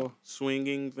 saw that.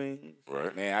 swinging things.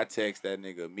 Right. Man, I text that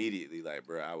nigga immediately, like,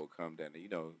 bro, I will come down there. You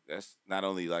know, that's not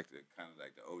only like the kind of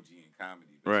like the OG in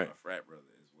comedy, but Right. my frat brother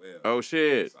as well. Oh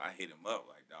shit! So I hit him up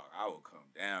like, dog, I will come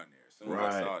down there. As soon as I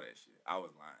Right. saw that shit, I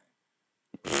was lying.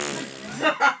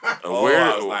 Where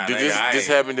I was lying, did nigga. this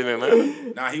happen in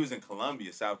Atlanta? Nah, he was in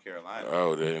Columbia, South Carolina.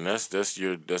 Oh, then that's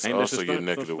Ain't also this your the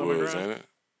neck of the Stomach woods, Ground? ain't it?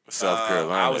 South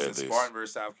Carolina. I was in at least. Spartanburg,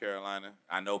 South Carolina.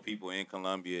 I know people in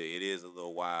Columbia. It is a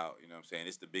little wild. You know what I'm saying?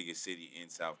 It's the biggest city in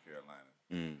South Carolina.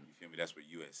 You feel me? That's where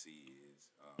USC is.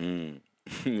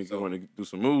 Nigga want to do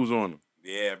some moves on him.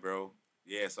 Yeah, bro.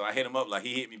 Yeah, so I hit him up. Like,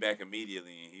 he hit me back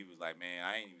immediately, and he was like, man,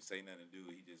 I ain't even say nothing to do.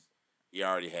 He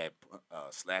already had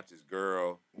slapped his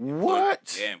girl.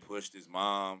 What? And pushed his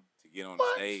mom to get on the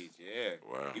stage. Yeah.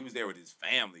 Wow. He was there with his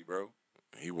family, bro.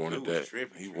 He wanted Dude was that.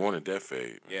 tripping. He wanted that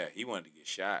fade. Yeah, he wanted to get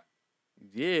shot.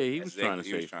 Yeah, he was That's trying to exactly what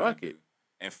he say was trying fuck to it. do.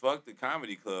 And fuck the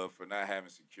comedy club for not having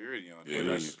security on Yeah, there. Like,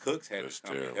 that's- the cooks had that's to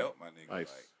come terrible. and help my nigga. Like,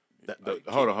 Like,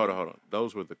 hold on.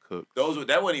 Those were the cooks.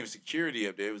 that wasn't even security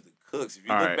up there. It was the cooks. If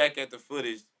you All look right. back at the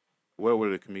footage, Where were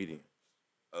the comedians?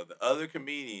 the other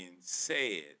comedian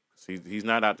said. He's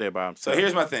not out there by himself. So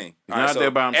here's my thing. He's not there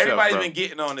by himself, Everybody's bro. been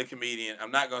getting on the comedian. I'm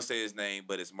not gonna say his name,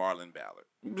 but it's Marlon Ballard.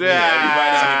 Yeah.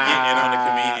 Everybody's been getting in on the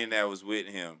comedian that was with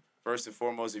him. First and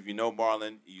foremost, if you know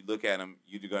Marlon, you look at him,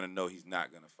 you're gonna know he's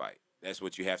not gonna fight. That's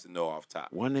what you have to know off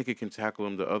top. One nigga can tackle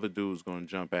him, the other dude's gonna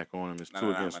jump back on him. It's two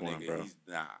against my one, nigga. bro. He's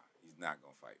not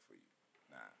gonna fight for you.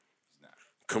 Nah, he's not.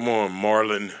 Come on,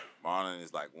 Marlon. Marlon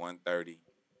is like 130. You know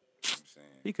what I'm saying?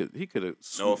 He could have.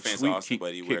 No offense, Austin,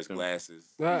 but he wears glasses.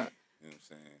 You know what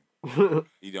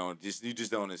I'm saying? You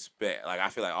just don't expect. Like, I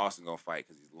feel like Austin gonna fight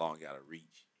because he's long, got a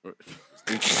reach.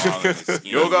 Marlon is skinny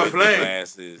Yo got with the flame.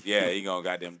 glasses. Yeah, he gonna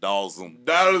goddamn dolls him.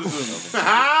 Dollars.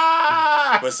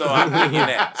 But so I'm thinking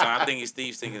that. So I'm thinking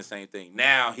Steve's thinking the same thing.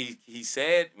 Now he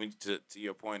said, to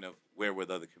your point of where were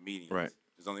the other comedians? Right.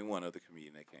 There's only one other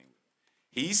comedian that came.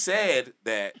 He said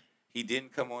that he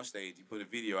didn't come on stage. He put a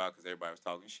video out because everybody was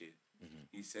talking shit.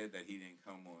 He said that he didn't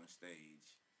come on stage.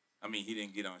 I mean, he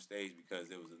didn't get on stage because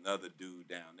there was another dude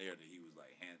down there that he was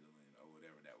like handling or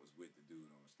whatever that was with the dude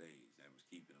on stage that was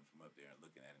keeping him from up there and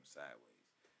looking at him sideways.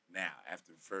 Now,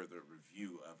 after further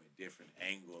review of a different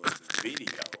angle of the video,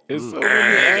 It's so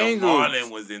many angles. Marlon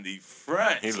was in the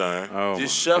front. He lying. Oh,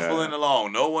 Just my shuffling God.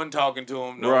 along. No one talking to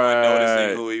him. No Right. one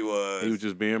noticing who he was. He was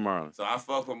just being Marlon. So I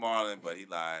fuck with Marlon, but he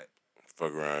lied.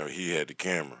 Fuck around. He had the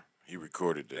camera. He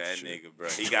recorded that, That shit. nigga, bro.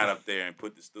 He got up there and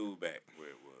put the stool back where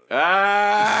it was.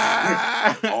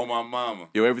 Ah! On my mama.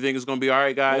 Yo, everything is gonna be all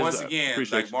right, guys. But once again,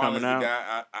 appreciate like you Marlon's coming the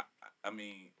out. guy. I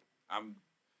mean,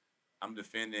 I'm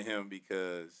defending him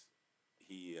because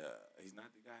he's not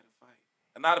the guy to fight.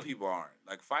 A lot of people aren't.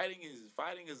 Like, fighting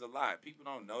is a lot. People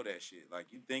don't know that shit. Like,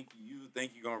 you think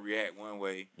you're gonna react one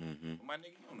way, but my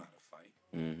nigga, you don't know how to fight.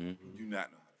 You do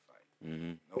not know how to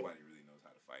fight. Nobody really knows how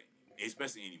to fight,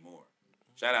 especially anymore.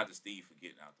 Shout out to Steve for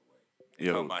getting out the way. And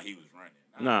Yo. talking about he was running.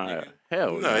 Nah, nigga.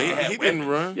 hell No, no. he didn't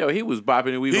run. Yo, he was bopping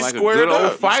and weaving He like a squared good old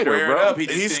up. He fighter, squared bro. up. He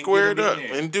just didn't squared get him up.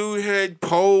 in there. And dude had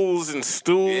poles and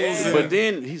stools. Yeah. And, But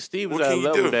then Steve was What at a can you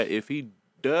level do? that if he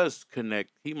does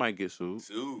connect, he might get sued.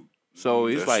 Dude, So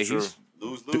it's That's like true.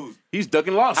 lose. he's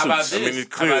ducking lawsuits. How about this? I mean,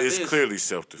 How about it's this? clearly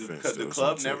self-defense. The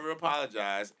club never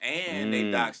apologized, and they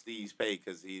docked Steve's pay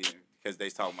because they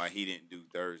talking about he didn't do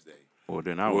Thursday. Well,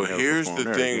 then I Well, would never here's perform the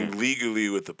there thing again. legally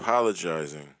with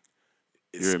apologizing.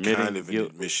 It's You're admitting kind of an guilt.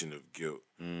 admission of guilt.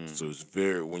 So it's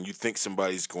very, when you think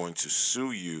somebody's going to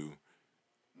sue you,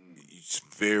 it's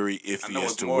very I iffy know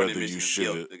as it's to more than whether you admission of should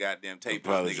guilt. have. The goddamn tape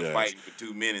of this nigga apologize. fighting for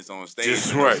 2 minutes on stage. Just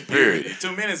with no right, security. period.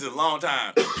 2 minutes is a long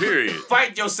time. Period.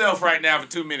 Fight yourself right now for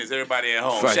 2 minutes. Everybody at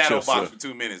home, Fight shadow yourself. box for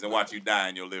 2 minutes and watch you die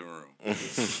in your living room. 2 2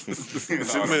 minutes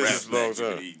is a long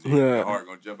time. Your heart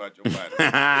gonna jump out your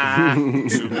body.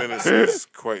 2 minutes is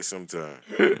quite some time.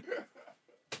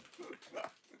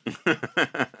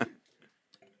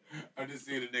 I'm just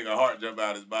seeing a nigga heart jump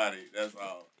out his body. That's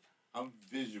all. I'm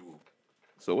visual.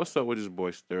 So what's up with this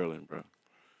boy Sterling, bro?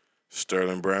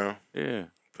 Sterling Brown, Yeah.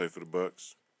 play for the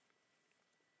Bucks.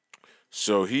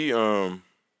 So he I thought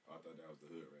that was the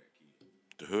hood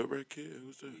The hood rat kid?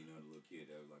 Who's that? You know the little kid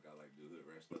that was like, I like to do hood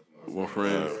rat stuff. One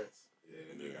friend. Yeah,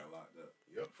 that nigga got locked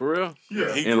up. For real?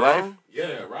 Yeah. He In grown? life?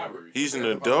 Yeah, robbery. He's an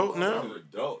adult He's now? an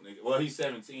adult, nigga. Well, he's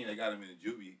 17. They got him in the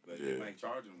juvie, but Yeah. they might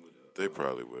charge him with They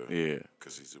probably will. Yeah.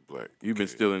 Because he's a black You've been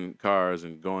kid. stealing cars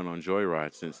and going on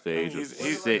joyrides since the age of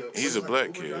 6. He's a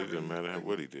black kid. It doesn't matter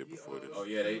what he did before this. Oh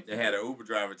yeah, they had an Uber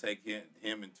driver take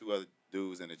him and 2 other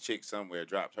dudes and a chick somewhere,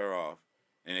 dropped her off,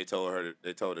 and they told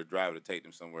the driver to take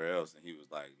them somewhere else, and he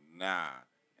was like, nah,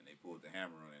 and they pulled the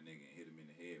hammer on that nigga and hit him in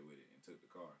the head with it and took the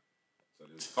car. So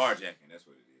it was carjacking. That's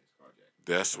what it is, carjacking.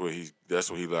 That's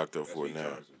what he locked up That's for what he now.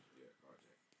 charged him. Yeah,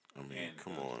 carjacking. I mean, And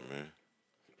come on, man.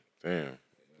 Damn.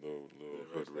 Little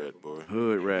hood rat boy.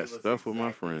 Hood rat stuff with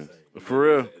my friends. For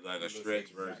real? It's like a stretch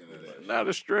version of that. Not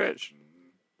a stretch.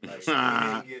 Like, he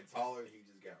didn't get taller, he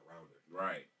just got rounded.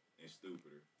 Right. And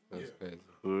stupider. That's crazy.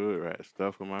 Hood rat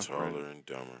stuff with my Taller friends. and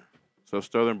dumber. So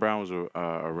Sterling Brown was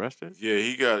arrested? Yeah,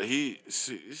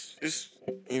 it's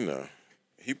you know,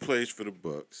 he plays for the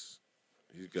Bucks.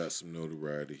 He's got some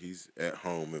notoriety. He's at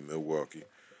home in Milwaukee,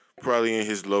 probably in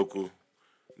his local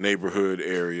neighborhood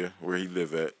area where he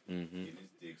live at. Mm-hmm. Getting his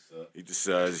dick sucked. He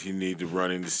decides he need to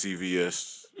run into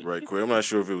CVS right quick. I'm not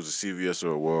sure if it was a CVS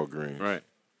or a Walgreens. Right.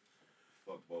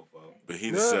 Fuck both of them. But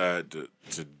he decided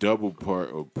to double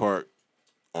park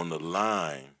on the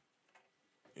line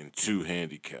in 2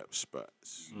 handicap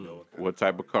spots. What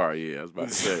type of car? Yeah, I was about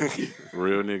to say.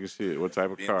 Real nigga shit. What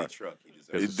type of car? Bentley truck. He 'Cause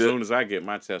deserves as soon as I get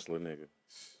my Tesla, nigga,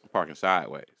 I'm parking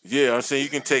sideways. Yeah, I'm saying you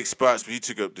can take spots, but he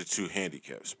took up the 2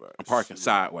 handicap spots. I'm parking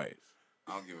sideways.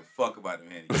 I don't give a fuck about them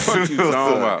handicaps. What you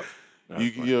talking about? I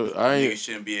Niggas ain't.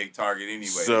 shouldn't be a target anyway.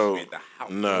 So, They should be at the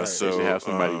house. Nah, They so should have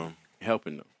somebody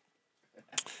helping them.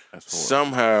 That's horrible.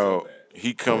 somehow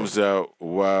he comes out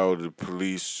while the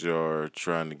police are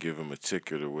trying to give him a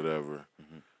ticket or whatever.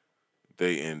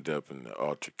 They end up in the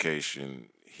altercation.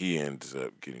 He ends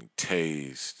up getting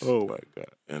tased. Oh my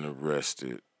God. And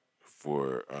arrested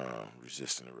for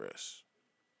resisting arrest.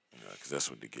 Because that's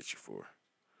what they get you for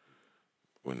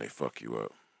when they fuck you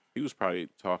up. He was probably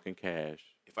talking cash.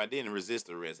 If I didn't resist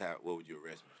arrest, what would you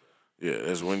arrest me for? Yeah,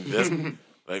 that's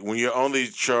like when your only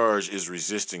charge is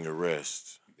resisting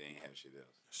arrest. They ain't have shit else.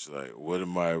 It's like,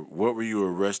 what were you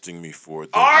arresting me for?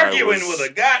 that Arguing I was-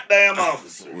 with a goddamn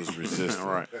officer. was resisting.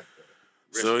 Right.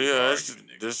 So Rest yeah,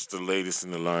 arguing, nigga. this is the latest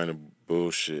in the line of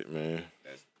bullshit, man.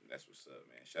 That's what's up,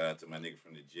 man. Shout out to my nigga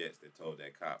from the Jets that told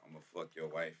that cop, I'm gonna fuck your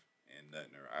wife and nut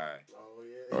in her eye. Oh,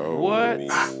 yeah. Oh, What?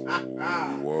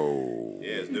 Whoa. Yeah,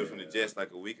 it's dude from the Jets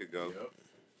like a week ago.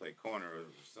 Played corner or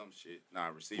some shit. Nah,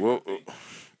 receiver. Whoa. I think.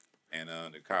 And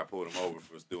the cop pulled him over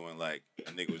for doing like,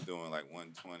 a nigga was doing like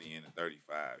 120 and a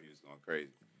 35. He was going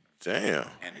crazy. Damn.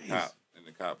 And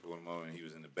the cop pulled him over and he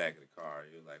was in the back of the car.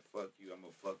 He was like, fuck you, I'm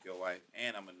gonna fuck your wife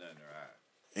and I'm gonna nut in her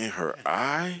eye. In her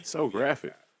eye? So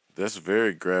graphic. That's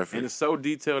very graphic. And it's so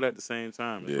detailed at the same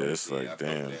time. Yeah, it's I like, fuck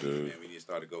damn, with that, dude. Man, we need to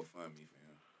start a GoFundMe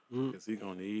for him. Because he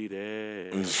going to eat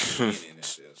it. He ain't in that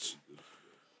cell, so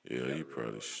Yeah, he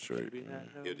probably straight, man.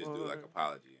 he'll just do like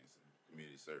apology and some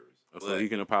community service. So he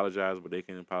can apologize, but they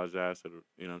can apologize to the,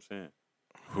 you know what I'm saying?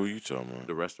 Who you talking about?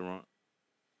 The restaurant.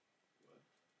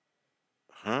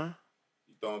 Huh?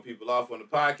 You throwing people off on the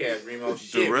podcast, Remo.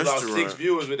 Shit, we lost restaurant. 6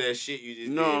 viewers with that shit you just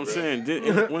No, did, I'm bro.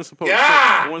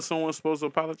 saying, when someone's supposed to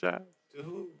apologize? To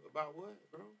who? About what,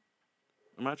 bro?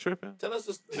 Am I tripping? Tell us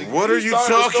What are you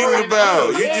talking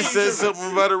about? You just said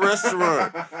something about a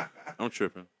restaurant. I'm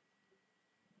tripping.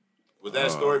 Was that a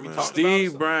story we man. talked Steve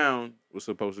about? Brown was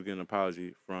supposed to get an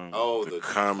apology from. Oh, The the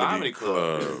comedy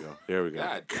club. club. There we go.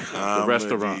 God damn. The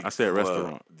restaurant. I said Comedy restaurant.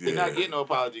 club. Did not get no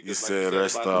apology. You 'cause said about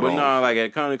restaurant. But no, like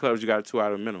at comedy clubs, you got a 2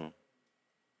 hour minimum.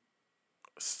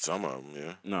 Some of them,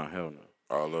 yeah. No, hell no.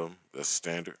 All of them. That's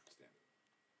standard.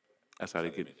 That's how they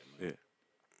get. Yeah.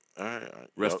 All right.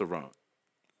 Restaurant.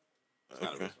 It's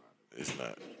not a Okay. restaurant. It's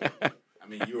not. I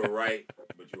mean, you were right,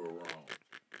 but you were wrong. You know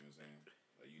what I'm saying?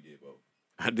 Like, you did both.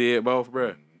 I did both,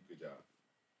 bruh. Good job.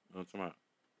 I'm talking about.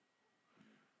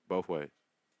 Both ways.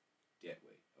 That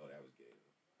way. Oh, that was gay.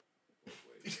 Both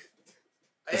ways.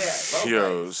 Yeah, both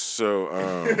Yo, ways. so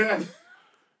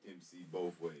MC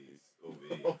both ways over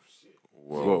here.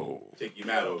 whoa. Check him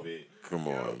out over here. Come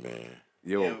on, man.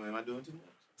 Yo. Damn, am I doing too much?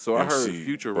 So I heard MC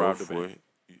Future robbed a both bank. way-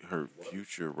 You heard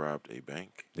Future robbed a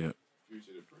bank? Yeah.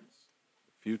 Future the Prince.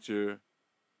 Future,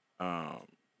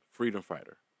 freedom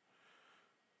fighter.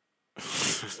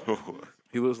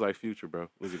 He looks like Future, bro.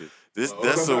 Look at this.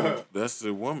 That's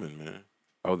a woman, man.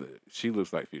 Oh, she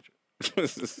looks like Future.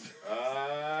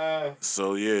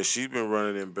 So yeah, she's been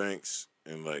running in banks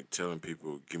and like telling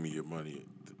people, "Give me your money.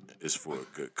 It's for a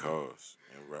good cause."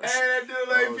 And Hey, that dude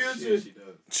like Future.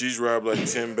 She's robbed like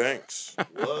 10 banks.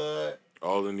 What?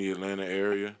 All in the Atlanta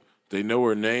area. They know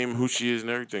her name, who she is, and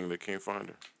everything. They can't find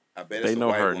her. I bet They it's a know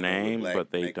white her woman with name, black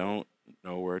but they makeup. don't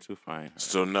know where to find her.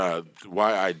 So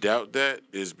why I doubt that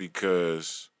is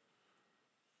because,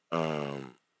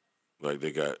 like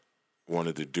they got one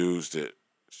of the dudes that,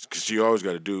 cause she always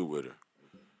got a dude with her,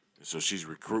 and so she's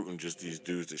recruiting just these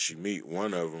dudes that she meet.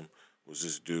 One of them was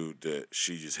this dude that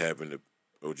she just happened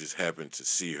to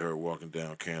see her walking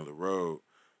down Candler Road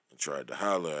and tried to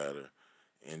holler at her.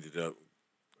 Ended up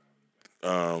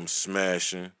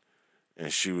smashing,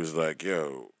 and she was like,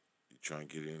 "Yo, you trying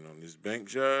to get in on this bank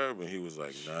job?" And he was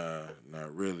like, "Nah,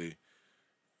 not really."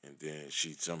 And then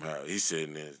he said,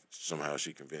 and then somehow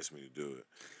she convinced me to do it.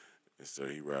 And so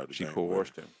he robbed the She bank.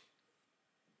 coerced him.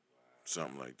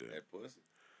 Something like that. That pussy.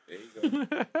 There you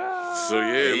go. So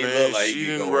yeah, He man, look like she he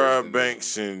didn't go worse rob than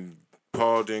banks in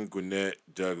Paulding, Gwinnett,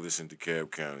 Douglas, and DeKalb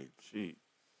County. She.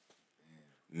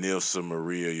 Nilsa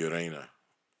Maria Urena.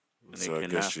 They So I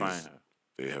cannot guess find her.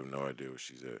 they have no idea where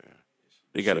she's at.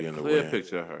 They got She a in the clear wind.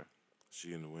 picture of her.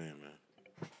 She in the wind, man.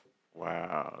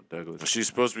 Wow, Douglas. She's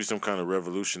supposed to be some kind of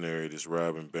revolutionary that's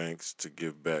robbing banks to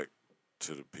give back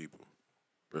to the people.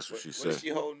 That's what she What said. is she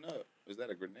holding up? Is that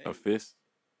a grenade? A fist.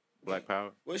 Black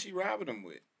power. What's she robbing them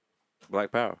with?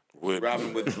 Black power. With, Robbing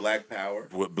them with black power?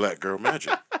 with black girl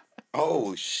magic.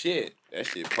 Oh, shit. That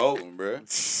shit potent, bro.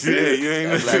 Yeah, you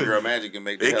ain't That black girl magic can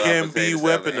make the It hell out can of be potato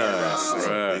salad and weaponized. rice.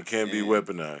 Right. It can be Yeah.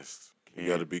 weaponized. You Yeah.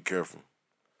 got to be careful.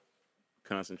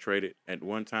 Concentrated at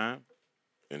one time.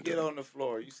 And Get on the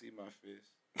floor. You see my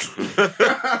fist.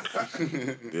 yeah,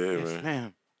 Yes, man.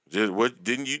 ma'am. Just what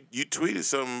didn't you tweeted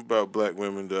something about black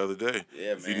women the other day?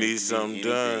 Yeah, If man. you need something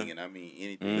anything, done, and I mean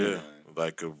anything yeah, done.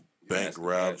 like a bank ask the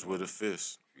robs black with a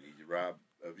fist.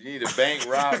 If you need a bank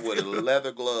rob with a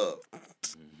leather glove,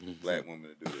 black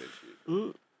woman to do that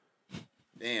shit.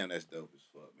 Damn, that's dope as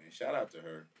fuck, man. Shout out to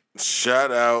her.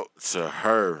 Shout out to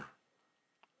her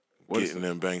What is getting it?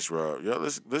 them banks robbed. Yo,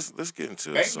 let's get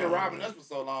into Banks it. been robbing us for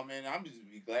so long, man. I'm just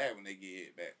be glad when they get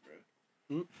hit back,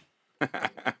 bro.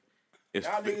 It's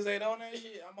Y'all niggas ain't on that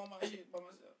shit. I'm on my shit by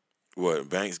myself. What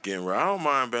banks getting robbed? I don't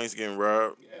mind banks getting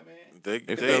robbed. Yeah, man. They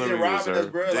They They federally been robbing us,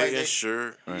 reserve. bro. they Like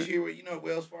insured. you hear what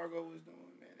Wells Fargo was doing,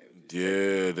 man? They was just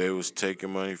Yeah, they was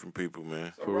taking money from people,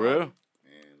 man. so For robbing. real? Man,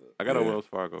 look. I got a Yeah. Wells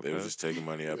Fargo. They was cuz. just taking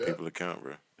money out of people's account,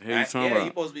 bro. Hey, you talking you about?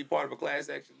 supposed to be part of a class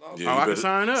action lawsuit. Yeah, Oh, you I can better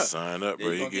sign up. Sign up, Yeah, bro.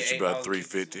 you He gonna get get you about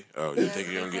 $8.50. $3.50. Oh, you think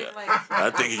you gonna get? Like, I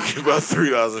think you get about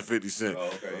 $3.50. Oh,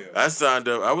 okay, yeah. I signed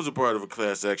up. I was a part of a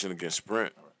class action against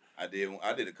Sprint, I did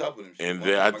a couple of them shit. And One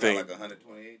then time I think- got like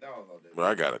 $128 out there. but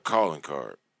I got a calling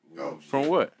card From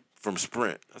what? from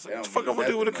Sprint. I was like, They what don't the fuck mean I'm gonna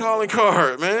do with a nothing no calling more.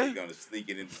 card, You man? gonna sneak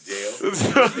it into jail?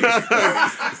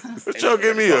 What y'all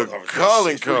give me a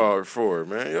calling card for,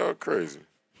 man? Y'all crazy.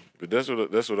 But that's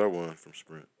what I won from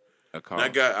Sprint. A And call.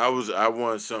 I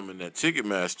won something in that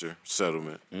Ticketmaster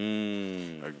settlement.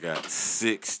 Mm. I got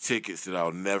 6 tickets that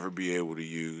I'll never be able to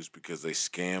use because they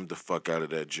scammed the fuck out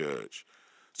of that judge.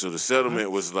 So the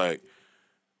settlement was like,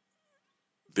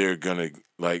 they're gonna,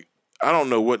 like, I don't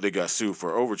know what they got sued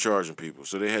for, overcharging people.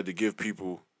 So they had to give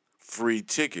people free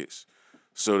tickets.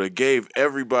 So they gave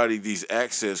everybody these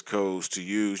access codes to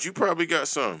use. You probably got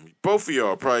some. Both of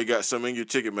y'all probably got some in your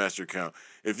Ticketmaster account.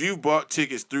 If you bought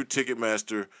tickets through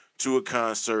Ticketmaster to a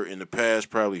concert in the past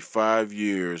probably 5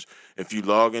 years, if you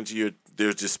log into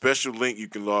there's this special link you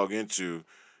can log into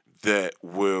that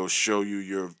will show you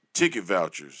your ticket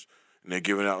vouchers. And they're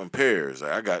giving out in pairs.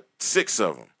 Like, I got 6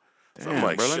 of them. So I'm Damn,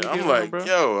 like, bro, let shit. me I'm get like, one, bro.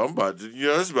 yo, I'm about to,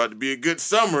 it's about to be a good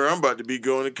summer. I'm about to be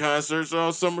going to concerts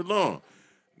all summer long.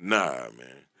 Nah,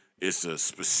 man. It's a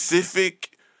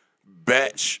specific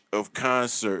batch of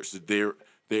concerts that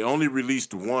they only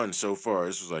released one so far.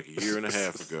 This was like a year and a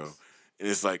half ago. And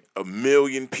it's like 1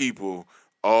 million people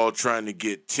all trying to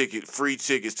get free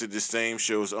tickets to the same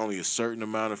show. It's only a certain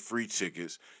amount of free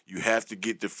tickets. You have to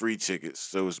get the free tickets.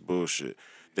 So it's bullshit.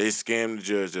 They scammed the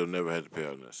judge. They'll never have to pay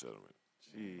out in that settlement.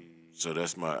 So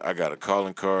that's I got a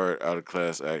calling card, out of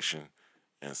class action,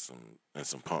 and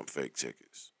some pump fake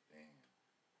tickets.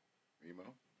 Remo?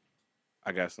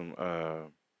 I got some.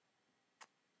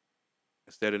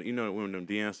 Instead of when them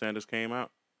Deion Sanders came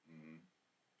out,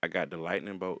 I got the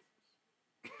lightning bolt.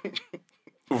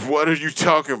 What are you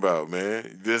talking about,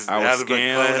 man? This I was out of a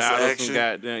scammed class out of action? some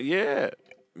goddamn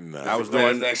Nah. I was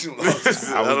Class doing. action lawsuit.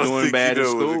 I was don't doing think bad you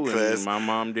in know what a school, class- and my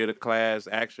mom did a class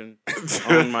action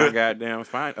on my goddamn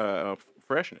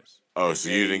freshness. Oh, so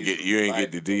Yeah, you you didn't get get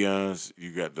some the Dion's.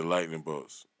 You got the lightning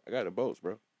bolts. I got the bolts,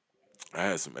 bro. I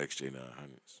had some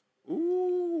XJ900s.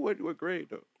 Ooh, what grade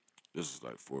though? This was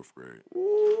like 4th grade.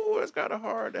 Ooh, it's kind of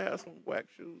hard to have some whack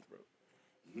shoes, bro.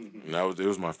 And it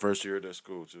was my first year at that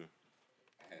school too.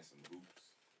 I had some hoops.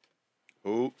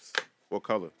 Oops. What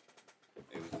color?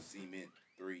 It was the cement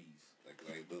threes, like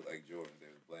looked like Jordans. They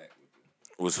was black with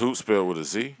the. Was hoop spelled with a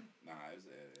Z? Nah, it was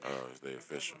Oh, is they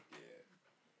official?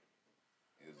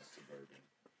 Yeah. It was a suburban.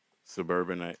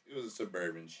 Suburbanite. It was a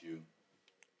suburban shoe.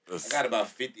 I It's- got about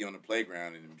 50 on the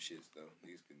playground in them shits though.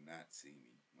 Niggas could not see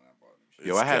me when I bought them shits.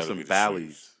 Yo, I had gotta some be the Bally's.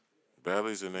 shoes.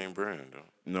 Bally's a name brand though.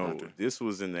 No, Aren't they? this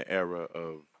was in the era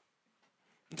of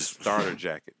Just starter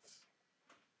jackets.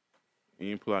 You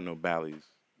didn't pull out no Bally's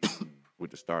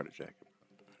with the starter jacket.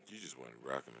 You just weren't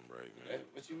rocking them right, man.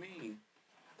 What you mean?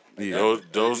 Yeah.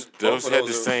 Those Both of had those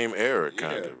the are- same era,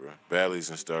 kind Yeah. of, bro. Bally's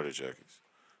and starter jackets.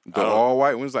 The all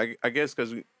white ones, like I guess,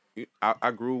 because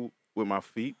I grew with my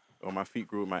feet, or my feet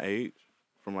grew with my age,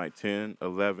 from like 10,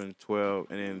 11, 12,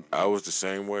 and then I was the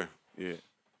same way. yeah,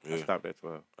 Yeah. I stopped at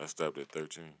 12. I stopped at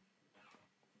 13.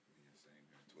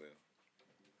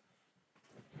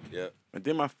 Yep. And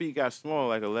then my feet got small,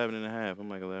 like 11 and a half. I'm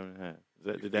like 11 and a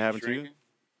half. Did that happen to you?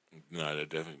 No, that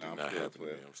definitely No, I'm did not still happen to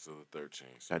me. 12. I'm still at 13.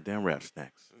 So. Goddamn rap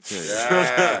snacks.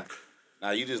 Yeah.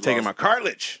 Now you just Taking my lost,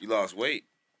 cartilage. You lost weight.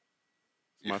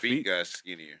 Your My feet feet? got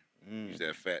skinnier. You used to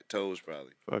have fat toes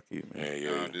probably. Fuck you, man. Yeah,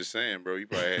 No, yeah. I'm just saying, bro. You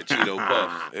probably had Cheeto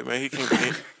puffs. Hey,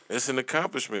 man, it's an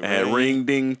accomplishment, I man. had ring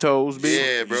ding toes,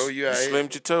 bitch. Yeah, bro. You out here.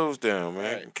 slimmed your toes down, man.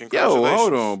 Right. Yo, Congratulations.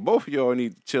 hold on. Both of y'all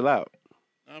need to chill out.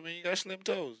 I mean, you got slim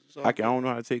toes. It's all I good. don't know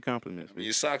how to take compliments. I mean,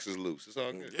 your socks is loose. It's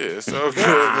all good. Yeah, it's so good,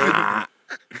 man.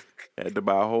 Had to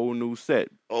buy a whole new set.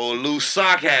 Oh, loose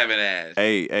sock having ass.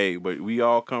 Hey, but we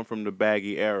all come from the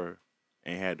baggy era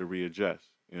and had to readjust.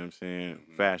 You know what I'm saying?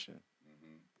 Mm-hmm. Fashion.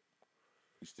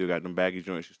 You still got them baggy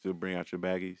joints. You still bring out your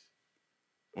baggies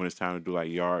when it's time to do like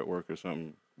yard work or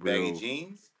something. Baggy Real.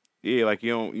 jeans. Yeah, like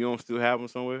you don't still have them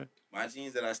somewhere. My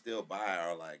jeans that I still buy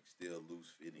are like still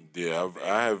loose fitting. Yeah,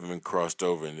 I haven't been crossed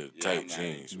over into tight I'm not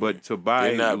jeans. But to buy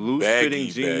They're not loose baggy, fitting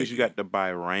jeans, baggy. you got to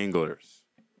buy Wranglers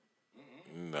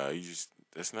No,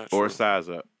 that's not or true. size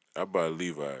up. I buy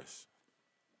Levi's.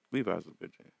 Levi's is a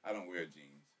good jeans. I don't wear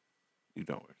jeans. You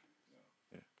don't wear.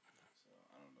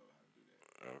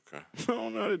 Okay. I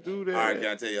don't know how to do that. All right,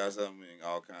 can I tell y'all something in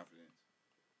all confidence?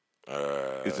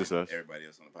 It's just us. Everybody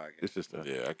else on the podcast. It's just us.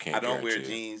 Yeah, I can't. I don't wear guarantee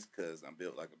it. jeans because I'm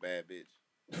built like a bad bitch.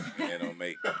 And they don't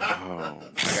make. Oh,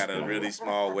 I got a really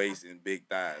small waist and big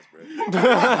thighs, bro.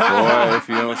 boy, if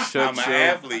you don't shut I'm an your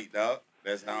athlete, dog.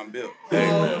 That's how I'm built. Hey,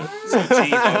 man. So jeans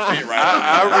don't fit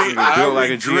right. I built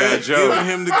like a G.I. regret Joe. giving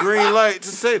him the green light to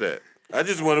say that. I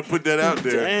just want to put that out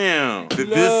there. Damn. That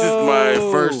this is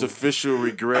my first official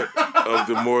regret of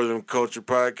the More Than Culture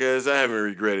podcast. I haven't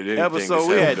regretted anything. Episode, that's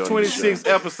we had happened on 26 the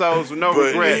show. episodes with no But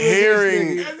regret.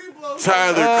 hearing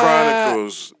Tyler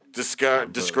Chronicles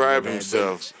describe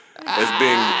himself as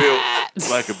being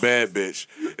built like a bad bitch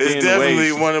is In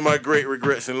definitely ways. one of my great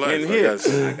regrets in life. In I gotta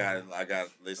say. I got.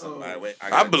 Listen, my weight.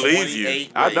 I believe you.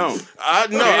 28 I waist. don't.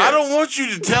 I don't want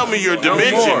you to tell me your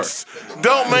dimensions.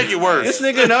 Don't make it worse. This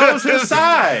nigga knows his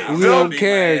size. We don't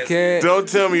care, kid. Don't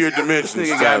tell me your dimensions. This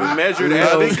nigga got Tyler. measured We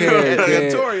at don't care, kid.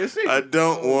 Victoria's Secret. I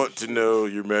don't want to know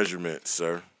your measurements,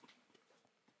 sir.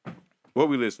 What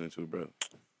we listening to, bro?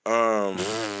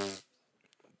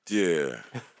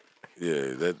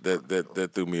 Yeah, that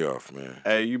threw me off, man.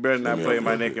 Hey, you better not me play off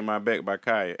My a little Neck and My Back by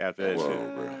Kaya after that Whoa,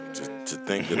 shit. bro. To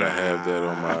think that I have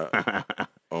that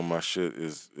on my shit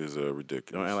is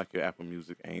ridiculous. Don't act like your Apple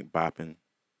Music ain't bopping.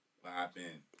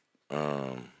 Bopping.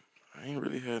 I ain't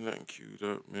really had nothing queued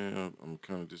up, man. I'm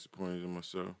kind of disappointed in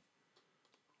myself.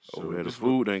 So Oh, yeah, the this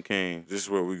food done came. This is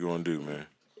what we gonna do, man.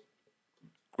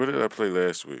 What did I play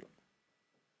last week?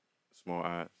 Small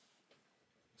eyes.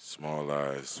 Small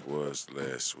Eyes was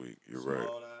last week. You're right.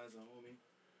 Small eyes, homie.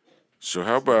 So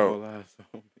how about Small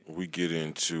eyes. we get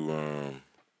into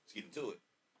Let's get into it.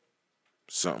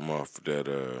 something off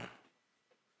that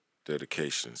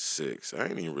Dedication 6. I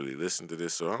ain't even really listened to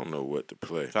this, so I don't know what to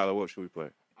play. Tyler, what should we play?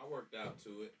 I worked out to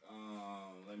it.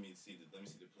 Let me see the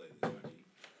playlist. RG.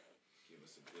 Give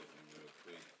us a good one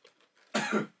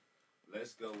real quick.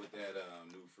 Let's go with that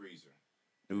new freezer.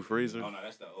 New Freezer? Oh no,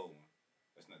 that's the old one.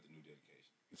 That's not the new dedication.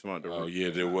 You talking about the Oh yeah,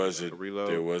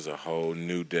 there was a whole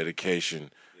new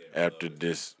dedication after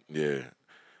this. Yeah,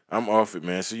 I'm off it,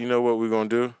 man. So you know what we're gonna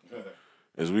do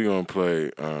is we're gonna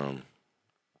play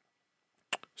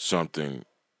something.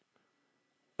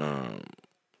 Yeah,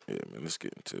 man. Let's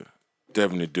get into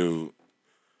Definitely Dude.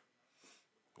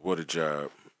 What a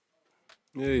job.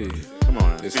 Hey, Come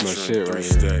on. this my Featuring shit right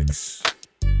 3 here. Stacks.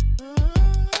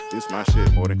 This my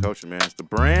shit. More Than Culture, man. It's the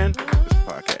brand. It's the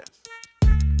podcast.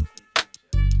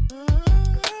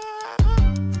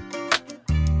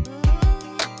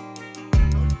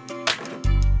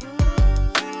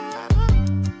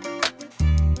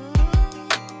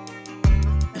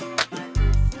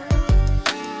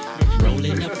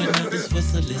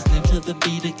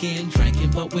 again.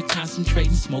 Drinking, but we're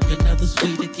concentrating. Smoke another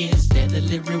sweet again.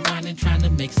 Steadily rewinding, trying to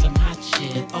make some hot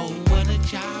shit. Oh, what a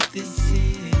job this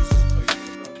is.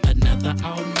 Another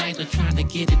all-nighter trying to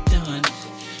get it done.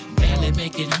 Barely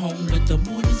make it home with the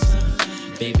morning sun.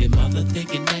 Baby mother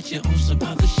thinking that you're on some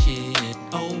other shit.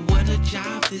 Oh, what a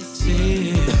job this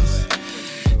is.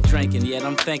 Drinking, yet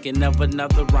I'm thinking of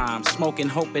another rhyme. Smoking,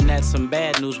 hoping that some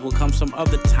bad news will come some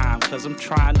other time. Cause I'm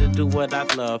trying to do what I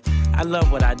love. I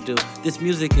love what I do. This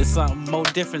music is something more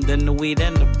different than the weed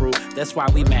and the brew. That's why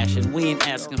we mashing. We ain't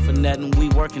asking for nothing. We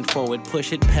working for it.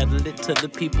 Push it, pedal it to the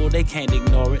people. They can't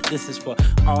ignore it. This is for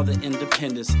all the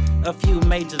independents. A few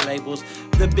major labels.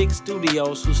 The big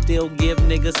studios who still give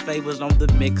niggas favors on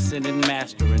the mixing and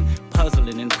mastering.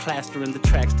 Puzzling and plastering the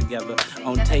tracks together.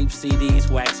 On tape, CDs,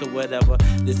 wax or whatever.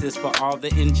 This is for all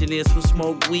the engineers who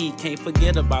smoke weed. Can't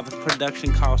forget about the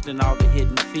production cost and all the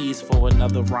hidden fees for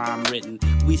another rhyme written.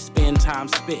 We spend time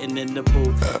spitting in the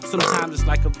booth. Sometimes it's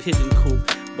like a pigeon coop,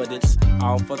 but it's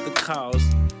all for the cause.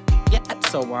 Yeah,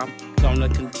 so I'm gonna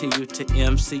continue to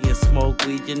MC and smoke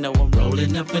weed. You know I'm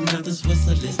rolling up another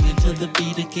whistle, listening to the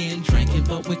beat again. Drinking,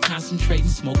 but we're concentrating.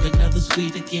 Smoke another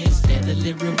sweet again.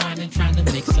 Steadily rewinding, trying to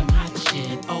make some hot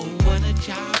shit. Oh, what a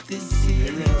job this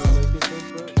is.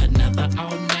 Another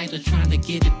all-nighter trying to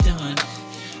get it done.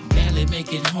 Barely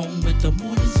make it home with the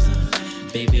morning sun.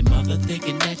 Baby mother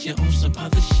thinking that you're on some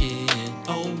other shit.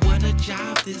 Oh, what a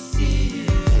job this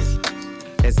is.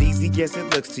 As easy as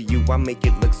it looks to you, I make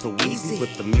it look so easy.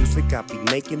 With the music I be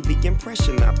making, the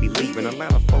impression I be leaving. A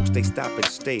lot of folks, they stop and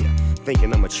stare,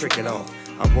 thinking I'ma trick it off.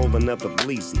 I roll another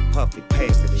bleezy, puff it,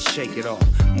 pass it, and shake it off.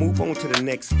 Move on to the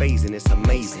next phase, and it's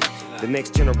amazing. The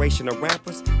next generation of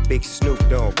rappers, Big Snoop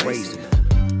Dogg raising.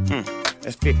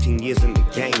 That's 15 years in the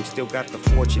game, still got the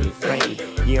fortune and fame.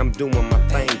 Yeah, I'm doing my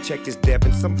thing, check this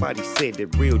Devin. Somebody said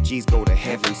that real G's go to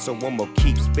heaven, so I'ma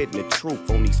keep spitting the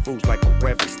truth on these fools like a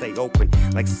reverend. Stay open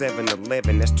like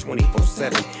 7-Eleven, that's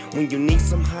 24/7. When you need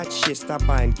some hot shit, stop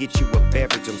by and get you a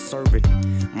beverage. I'm serving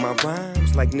my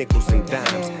rhymes like nickels and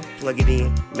dimes. Plug it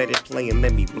in, let it play and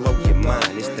let me blow your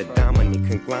mind. It's the dominant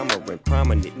conglomerate,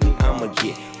 prominent, and I'ma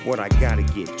get what I gotta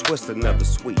get. Twist another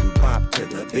sweet and bop to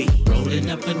the beat. Rolling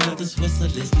up another whistle,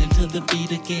 listening to the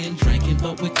beat again. Drinking,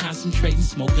 but we're concentrating.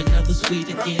 Smoke another sweet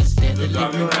again. Steadily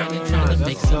rewinding, trying to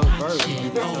make some hot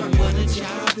shit. Oh, what a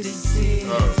job this is.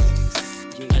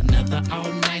 Another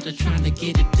all-nighter trying to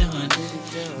get it done.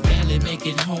 Barely make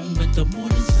it home with the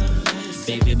morning sun.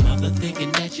 Baby mother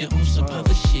thinking that you're on some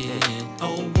other shit.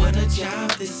 Oh, what a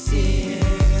job this is.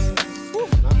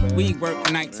 We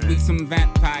work nights, we some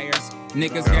vampires.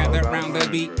 Niggas gather round the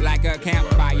beat like a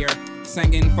campfire.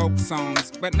 Singing folk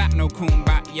songs, but not no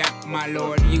kumbaya, my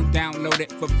lord. You download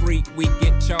it for free, we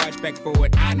get charged back for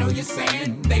it. I know you're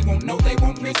saying they won't know, they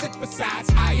won't miss it. Besides,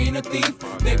 I ain't a thief,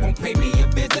 they won't pay me a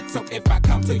visit. So if I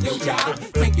come to your job,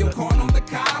 take your corn on the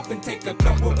cob and take a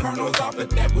couple kernels off it,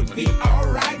 that would be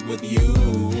alright with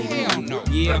you. Hell no.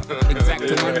 Yeah,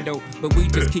 exactamundo, but we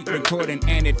just keep recording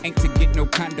and it ain't to get no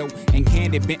condo. And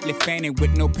Candy Bentley Fanning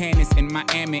with no panties in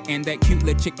Miami. And that cute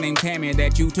little chick named Tammy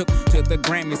that you took to the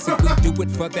Grammy. See, we do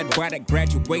it for that boy that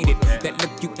graduated, that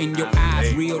look you in your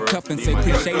eyes real tough and say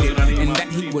appreciate it. And that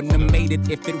he wouldn't have made it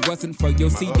if it wasn't for your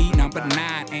CD number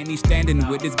 9. And he's standing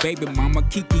with his baby mama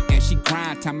Kiki and she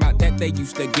crying, talking about that they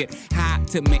used to get hot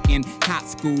to me in high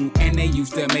school and they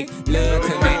used to make love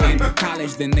to me in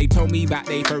college. Then they told me about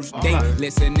their first date,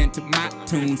 listening to my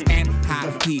tunes and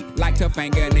how he liked her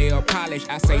fingernail polish.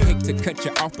 I say hate to cut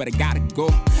you off, but I gotta go.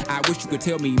 I wish you could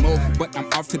tell me more, but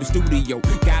I'm off to the studio.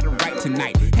 Gotta write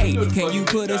tonight. Hey, can you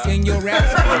put us in your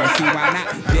raps? I see why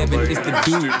not. Devin is the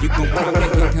dude. You gon'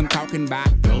 probably hear him talking about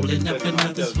rolling up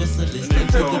another whistle, listening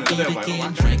to the beat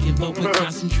again. Drinking, but we're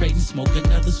concentrating. Smoke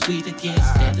another sweet again.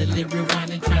 Steadily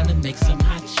rewinding, trying to make some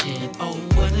hot shit. Oh,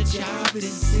 what a job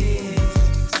this is.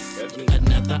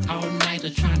 Another all-nighter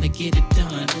trying to get it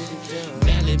done.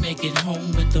 Barely make it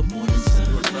home with the morning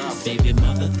sun. Baby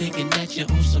mother thinking that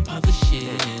you're on some other shit.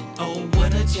 Oh,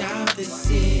 what a job this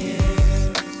is.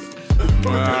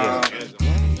 Wow.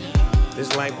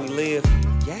 This life we live,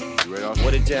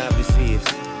 what a job this is.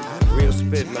 Real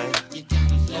spit, man.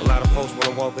 A lot of folks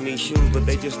wanna walk in these shoes, but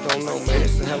they just don't know, man.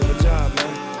 It's a hell of a job,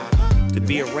 man. To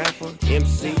be a rapper,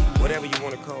 MC, whatever you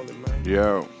wanna call it, man.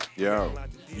 Yo. Yeah.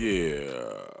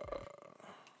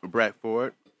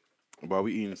 Bradford, while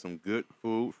we eating some good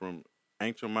food from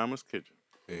Ain't Your Mama's Kitchen.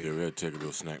 Yeah, we had to take a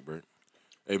little snack break.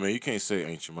 Hey, man, you can't say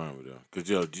Ain't Your Mama, though. Because,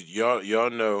 y'all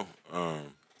know...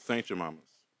 Saint Your Mama's.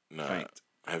 Nah.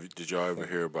 Saint. Did y'all ever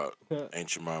hear about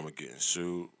Ain't Your Mama getting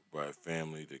sued by a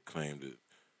family that claimed that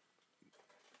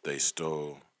they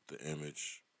stole the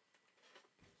image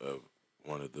of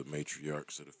one of the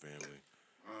matriarchs of the family.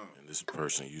 And this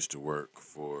person used to work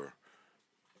for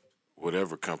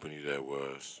whatever company that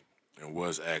was, and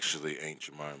was actually Aunt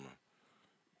Jemima.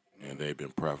 And they've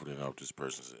been profiting off this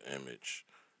person's image.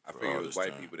 I figured it was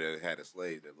white people that had a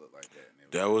slave that looked like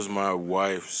that. That was my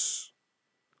wife's,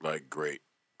 like, great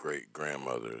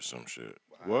grandmother or some shit.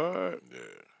 What?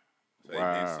 Yeah. So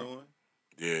wow. They been suing?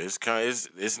 Yeah,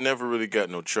 it's never really got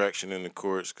no traction in the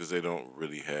courts because they don't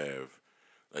really have,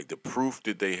 like, the proof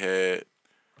that they had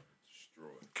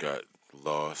got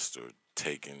lost or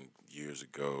taken years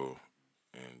ago,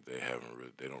 and they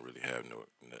don't really have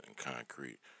nothing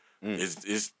concrete.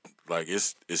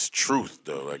 It's truth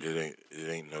though. Like it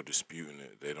ain't no disputing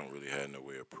it. They don't really have no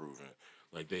way of proving.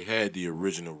 Like they had the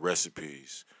original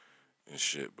recipes and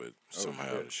shit, but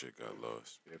somehow the shit got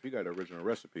lost. Yeah, if you got the original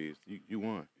recipes, you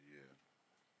won. Yeah.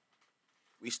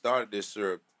 We started this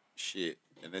syrup shit,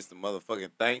 and it's the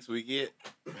motherfucking thanks we get.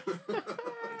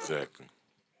 Exactly.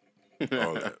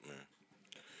 All that, man.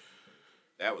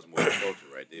 That was more culture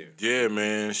right there. Yeah,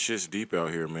 man. Shit's deep out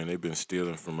here, man. They've been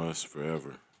stealing from us forever.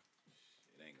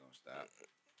 It ain't gonna stop.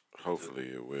 Hopefully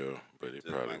it will, but it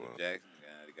probably won't. Jackson,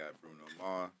 they got Bruno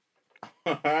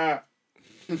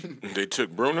Mars. They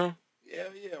took Bruno? Yeah,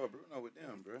 well, Bruno with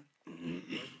them, bro. Once you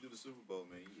do the Super Bowl,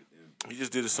 man, you with them. He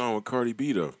just did a song with Cardi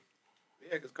B, though.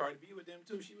 Yeah, because Cardi B with them,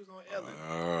 too. She was on Ellen.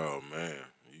 Oh, man.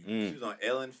 She was on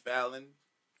Ellen, Fallon,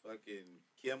 fucking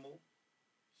Kimmel.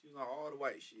 She was on all the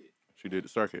white shit. She did the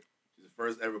circuit. She's the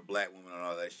first ever black woman on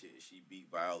all that shit. She beat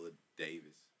Viola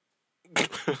Davis.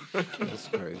 That's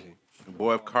crazy.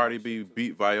 Boy, if Cardi B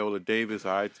beat Viola Davis,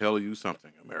 I tell you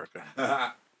something, America.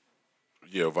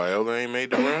 Yeah, Viola ain't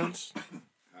made the runs?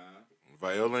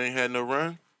 Viola ain't had no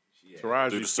run? Taraji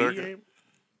Through the circuit?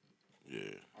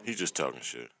 Yeah, he's just talking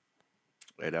shit.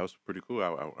 Hey, that was pretty cool.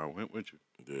 I went with you.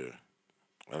 Yeah.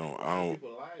 I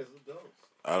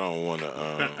don't want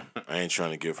to, I ain't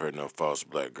trying to give her no false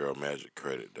black girl magic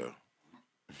credit, though.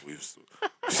 We've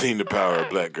seen the power of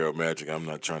black girl magic. I'm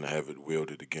not trying to have it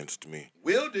wielded against me.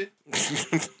 Wielded? You know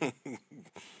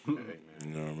what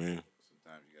I mean?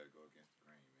 Sometimes you got to go against the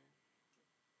grain,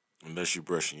 man. Unless you're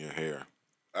brushing your hair.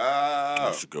 Oh.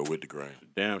 You should go with the grain.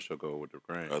 Damn should go with the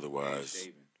grain. Otherwise,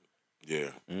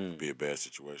 yeah, it'd be a bad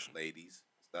situation. Ladies,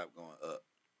 stop going up.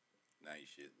 Now you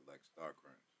shit look like Star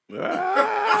Crunch.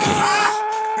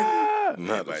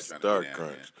 Not a Star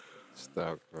Crunch.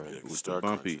 Star Crunch. Yeah, Star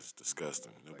Crunch is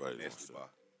disgusting. Nobody wants that.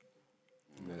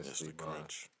 Nestle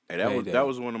Crunch. Hey, that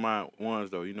was one of my ones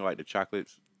though. You know, like the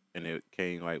chocolates, and it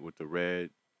came like with the red,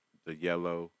 the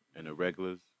yellow, and the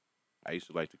regulars. I used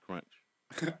to like the crunch.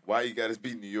 Why you got us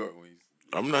beat New York when you?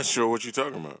 I'm not sure what you're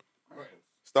talking about.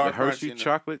 Star the Hershey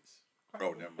chocolates.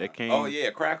 Oh, never mind. That came. Oh yeah,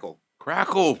 Crackle.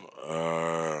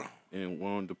 And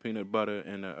one the peanut butter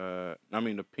and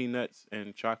the peanuts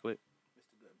and chocolate.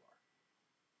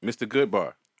 Mr.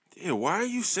 Goodbar. Yeah, why are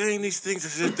you saying these things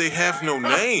as if they have no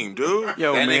name, dude?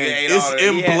 Yo, that man, it's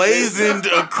emblazoned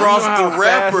across the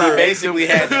wrapper. He basically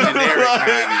had the generic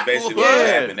kind. Is basically what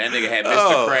happened. That nigga had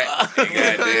Mr. Crack. And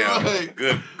goddamn,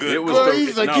 good. It was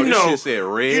he's like, this shit said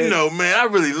red. Man, I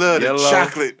really love the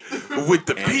chocolate with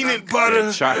the peanut butter.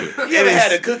 Chocolate. You ever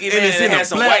had a cookie, man, and had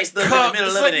some white stuff in the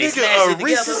middle of it and they smashed it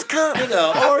Reese's cup.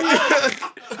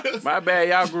 Nigga, My bad,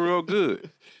 y'all grew up good.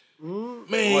 Man,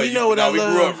 well, you know what I love? We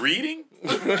grew up reading?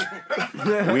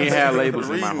 We ain't had labels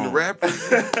in my home.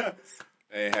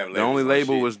 They ain't have labels. The only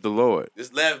label was the Lord.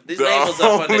 These labels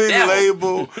are from the devil.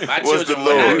 Label was the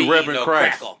Lord. Reverend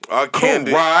Christ. Our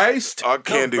candy, Christ. Our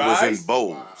candy was in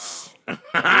bowls.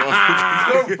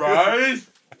 Christ.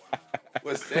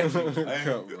 What's that?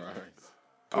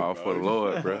 All for the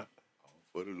Lord, bro.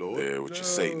 For the Lord. Yeah, with your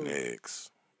Satan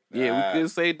eggs. Yeah, we couldn't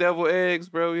say devil eggs,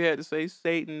 bro. We had to say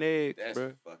Satan eggs, that's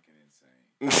bro. Fucking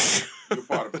insane. You're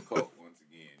part of the cult once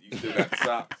again. You still got the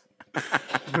socks.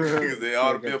 Because they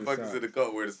all the bill fuckers in the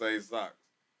cult wear the same socks.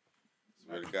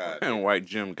 Swear to God. And white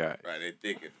gym guy. Right, they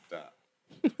thick at the top.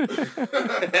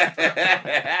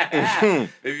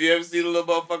 If you ever see the little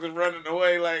motherfuckers running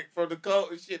away like from the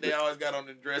cult and shit, they always got on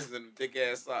the dresses and the thick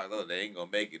ass socks. Oh, they ain't gonna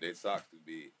make it. Their socks too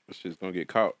big. This shit's gonna get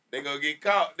caught. They gonna get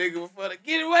caught, nigga, before they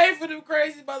get away from them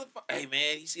crazy motherfuckers. Hey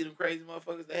man, you see them crazy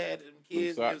motherfuckers that had them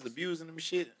kids and they was abusing them and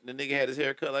shit. The nigga had his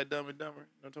hair cut like Dumb and Dumber.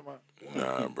 You know what I'm talking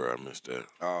about? Nah, bro, I missed that.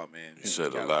 Oh man, you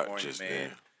said a lot just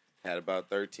then. Had about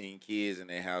 13 kids in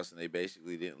their house, and they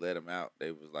basically didn't let them out.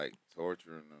 They was like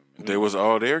torturing them. They was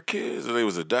all their kids, or they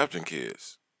was adopting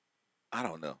kids? I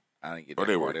don't know. I didn't get that. Or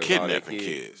they were kidnapping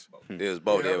kids. It was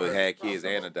both. They had kids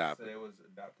and adopted. So they was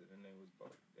adopted and they was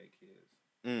both their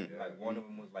kids. Like one of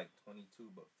them was like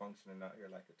 22 but functioning out here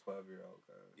like a 12-year-old.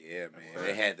 Yeah, man.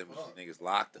 They had them niggas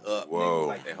locked up. Whoa.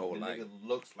 Like their whole life. Nigga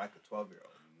looks like a 12-year-old.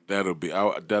 That'll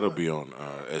be on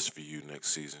SVU next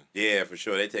season. Yeah, for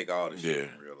sure. They take all the shit in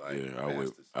real life. Yeah,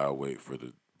 I'll wait for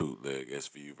the bootleg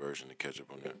SVU version to catch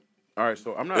up on that. All right,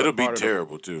 so I'm not. It'll be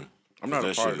terrible too. I'm not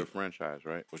a part of the franchise,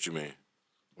 right? What you mean?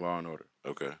 Law and Order.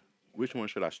 Okay. Which one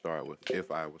should I start with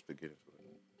if I was to get into it?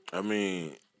 I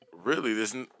mean, really,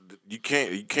 you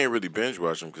can't really binge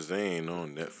watch them because they ain't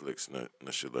on Netflix and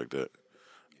shit like that.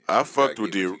 I fucked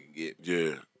with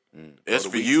SVU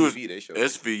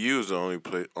is the only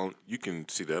place you can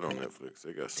see that on Netflix.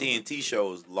 They got TNT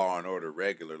shows Law and Order,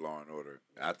 regular Law and Order.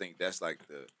 I think that's like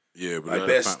the but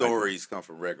best stories come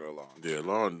from regular Law. Yeah,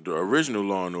 the original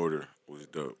Law and Order was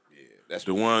dope. Yeah, that's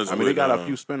the ones. I mean, they got a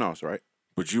few spinoffs, right?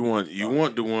 But you want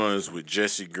the ones with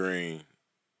Jesse Green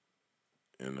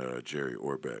and Jerry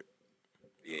Orbach.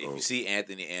 Yeah, if you see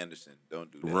Anthony Anderson,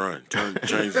 don't do that. Run,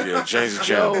 change the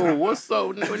channel. Yo, what's up?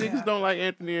 Niggas don't like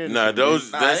Anthony Anderson.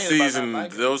 Nah,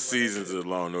 those seasons of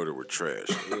Law and Order were trash.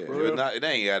 Yeah, it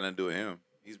ain't got nothing to do with him.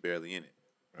 He's barely in it.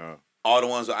 All the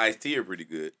ones with Ice-T are pretty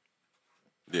good.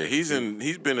 Yeah, he's been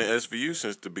in SVU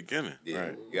since the beginning. Yeah,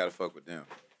 right. You gotta fuck with them.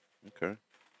 Okay.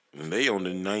 And they on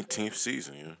the 19th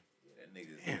season, yeah. That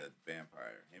nigga's a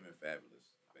vampire. Him and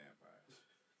Fabulous,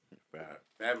 vampire.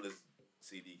 Fabulous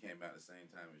CD came out the same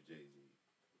time as Jay-Z.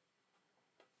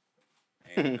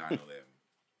 And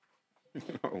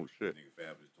 9/11. Oh shit. Nigga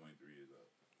Fabulous 23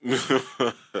 years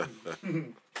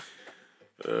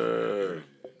old.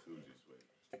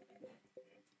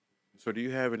 So do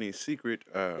you have any secret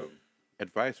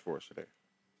advice for us today?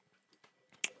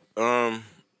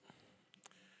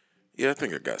 Yeah, I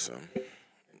think I got some.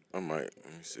 I might.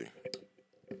 Let me see.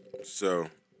 So,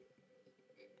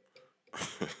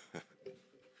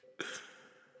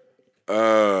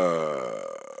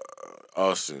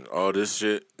 Austin, all this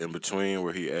shit in between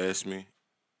where he asked me,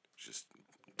 just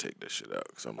take that shit out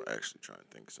because I'm actually trying to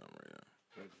think of something right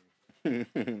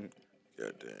now.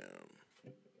 Goddamn.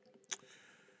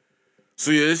 So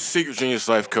yeah, this is Secret Genius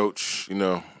Life Coach. You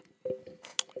know,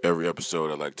 every episode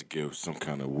I like to give some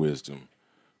kind of wisdom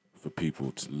for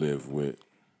people to live with.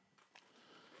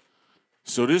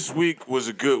 So this week was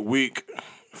a good week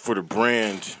for the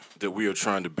brand that we are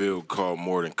trying to build called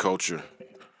More Than Culture.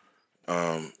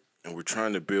 And we're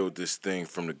trying to build this thing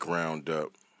from the ground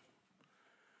up.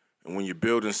 And when you're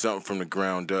building something from the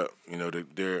ground up, you know,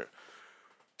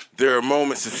 there are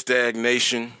moments of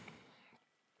stagnation.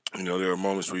 You know, there are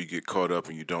moments where you get caught up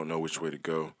and you don't know which way to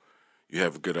go. You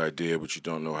have a good idea, but you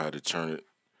don't know how to turn it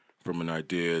from an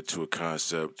idea to a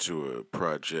concept to a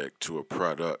project to a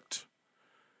product.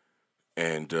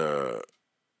 And,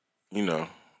 you know,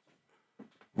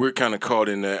 we're kind of caught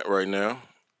in that right now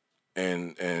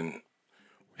and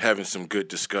having some good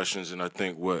discussions. And I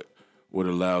think what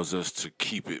allows us to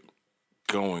keep it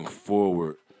going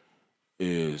forward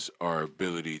is our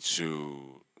ability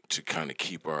to kind of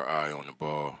keep our eye on the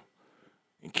ball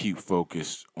and keep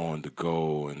focused on the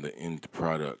goal and the end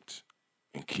product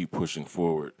and keep pushing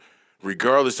forward,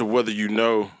 regardless of whether you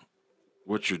know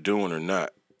what you're doing or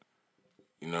not.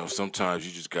 You know, sometimes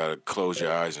you just got to close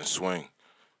your eyes and swing.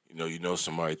 You know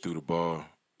somebody threw the ball.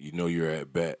 You know you're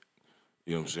at bat.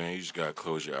 You know what I'm saying? You just got to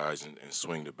close your eyes and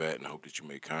swing the bat and hope that you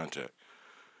make contact.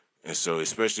 And so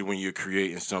especially when you're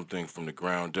creating something from the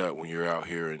ground up, when you're out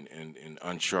here in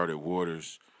uncharted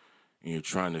waters and you're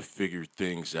trying to figure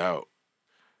things out,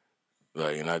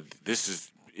 like,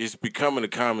 it's becoming a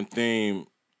common theme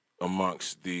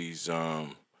amongst these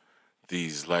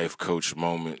life coach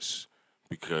moments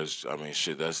because, I mean,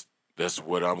 shit, that's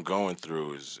what I'm going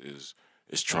through is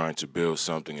trying to build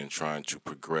something and trying to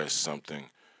progress something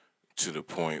to the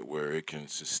point where it can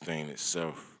sustain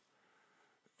itself.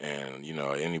 And, you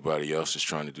know, anybody else is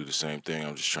trying to do the same thing.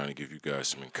 I'm just trying to give you guys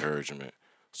some encouragement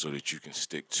so that you can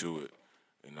stick to it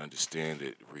and understand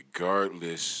it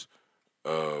regardless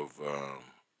of,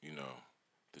 you know,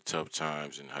 the tough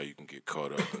times and how you can get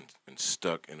caught up and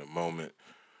stuck in a moment.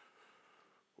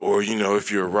 Or, you know, if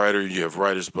you're a writer, you have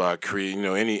writer's block,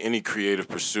 any creative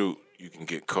pursuit, you can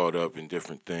get caught up in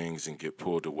different things and get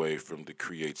pulled away from the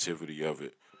creativity of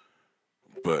it.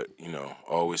 But, you know,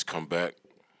 always come back.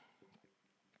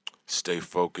 Stay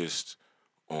focused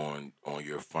on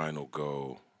your final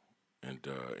goal and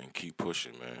keep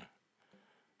pushing, man.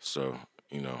 So,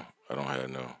 you know, I don't have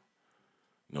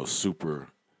no super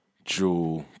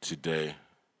jewel today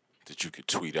that you could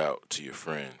tweet out to your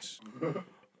friends.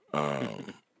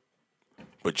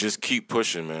 But just keep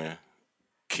pushing, man.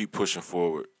 Keep pushing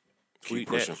forward. Keep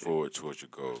pushing forward towards your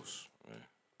goals, man.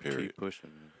 Period. Keep pushing,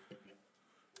 man.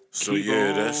 So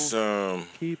yeah, that's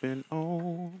keeping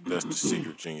on. That's the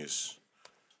Secret Genius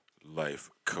Life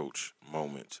Coach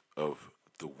moment of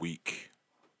the week.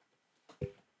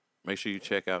 Make sure you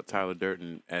check out Tyler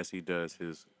Durden as he does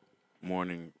his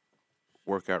morning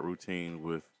workout routine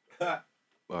with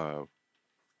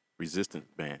resistance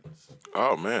bands.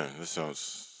 Oh man, this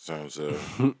sounds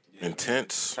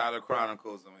intense. Tyler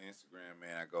Chronicles on Instagram,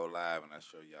 man. I go live and I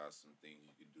show y'all some things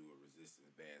you can do with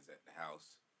resistance bands at the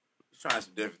house. Just trying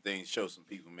some different things, show some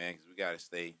people, man, because we got to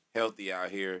stay healthy out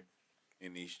here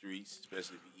in these streets,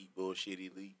 especially if you eat bullshit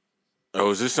elite. Oh,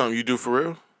 is this something you do for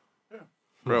real? Yeah.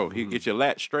 Bro, he get your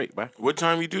lat straight, bro. What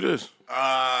time you do this?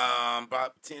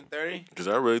 About 10:30. Because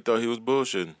I really thought he was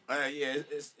bullshitting. Yeah,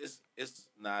 it's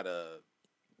not a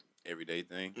everyday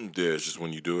thing. Yeah, it's just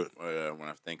when you do it. When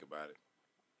I think about it.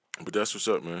 But that's what's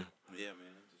up, man. Yeah,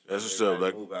 man. That's what's up.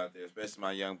 Like, move out there, especially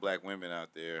my young black women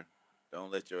out there.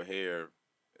 Don't let your hair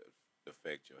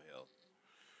affect your health.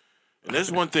 And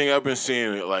that's one thing I've been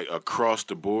seeing, like, across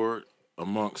the board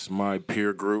amongst my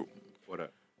peer group. What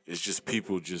up? It's just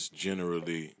people just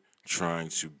generally trying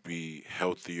to be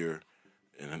healthier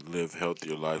and live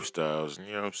healthier lifestyles. And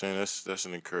you know what I'm saying? That's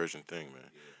an encouraging thing,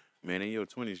 man. Yeah. Man, in your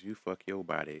 20s, you fuck your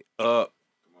body up.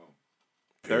 Come on.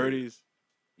 30s,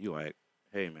 you like,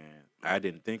 hey, man, I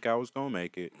didn't think I was going to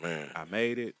make it. Man. I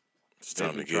made it. It's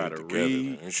time to get it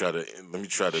together. Let me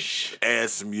try to add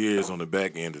some years on the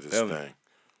back end of this thing.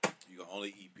 You can only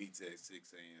eat pizza at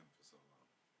 6 a.m.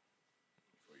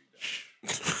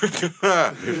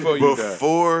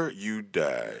 Before you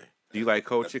die. Do you like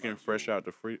cold chicken fresh out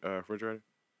the refrigerator?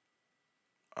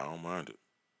 I don't mind it.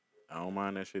 I don't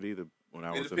mind that shit either. When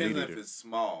I was a meat depends eater. if it's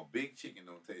small. Big chicken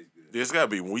don't taste good. It's got to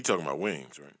be, when we talking about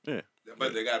wings, right? Yeah.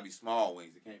 But they got to be small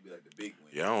wings. It can't be like the big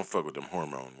wings. Yeah, I don't fuck with them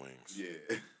hormone wings.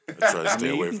 Yeah. I try to stay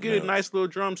away you from can get them. a nice little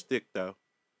drumstick, though.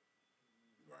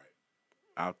 Right.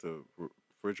 Out the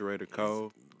refrigerator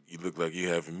cold. You look like you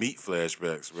have meat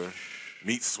flashbacks, bro.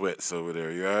 Meat sweats over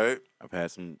there. You all right? I've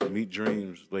had some meat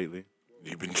dreams lately.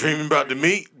 You've been dreaming about the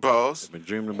meatballs. I've been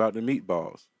dreaming about the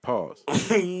meatballs. Pause.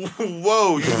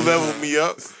 Whoa, you leveled me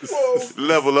up.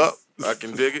 Level up. I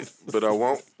can dig it, but I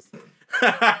won't. You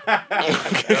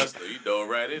dove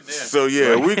right in there. So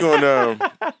yeah, we're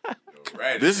gonna.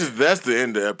 Right. That's the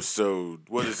end of episode.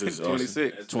 What is this?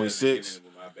 26. 26.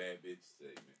 My bad bitch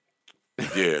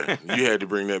segment. Yeah, you had to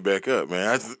bring that back up,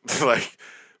 man.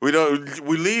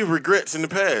 We leave regrets in the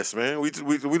past, man. We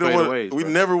don't want. We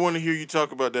never want to hear you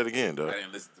talk about that again, dog. I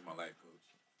didn't listen to my life coach.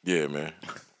 Yeah, man.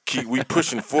 We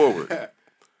pushing forward.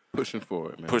 Pushing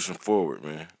forward, man. Pushing forward,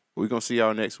 man. We're going to see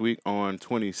y'all next week on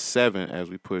 27 as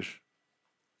we push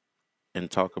and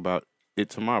talk about it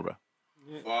tomorrow.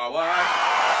 Forward.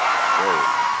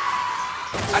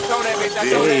 I told that bitch, I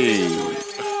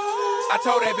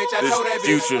told that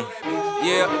bitch. Future.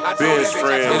 Yeah, I told Ben's that bitch.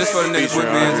 friends. Yeah, this for the niggas with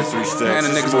Benz. And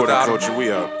the niggas More without than them. culture, we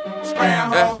out.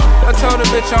 Yeah. I told that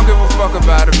bitch I don't give a fuck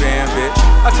about a band, bitch.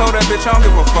 I told that bitch I don't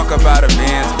give a fuck about a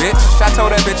Benz, bitch. I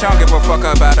told that bitch I don't give a fuck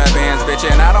about a Benz, bitch.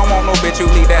 And I don't want no bitch who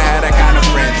need to have that kind of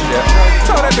friendship. I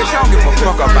told that bitch I don't give a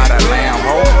fuck about a lamb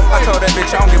hoe. I told that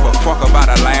bitch I don't give a fuck about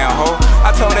a lamb hoe.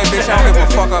 I told that bitch I don't give a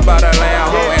fuck about a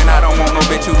lamb hoe. And I don't want no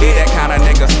bitch who need that kind of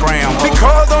nigga scram hoe. These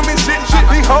cars don't mean shit.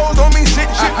 These hoes don't mean shit.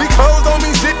 These clothes don't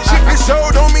mean shit. These shows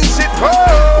don't mean shit.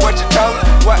 What you told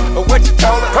her? What you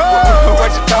told her? What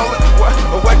you told her?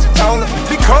 What you told her?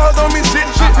 These cars don't mean shit.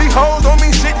 These hoes don't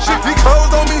mean shit. These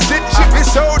clothes don't mean shit. These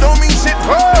shows don't mean shit.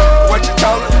 What you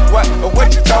told her?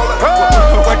 What you told her?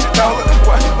 What you told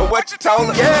her? What you told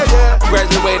her? Yeah.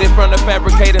 Graduated from the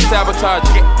fabricating sabotage.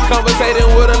 Conversating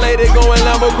with a lady going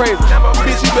Lambo crazy.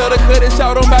 Bitch, you better cut it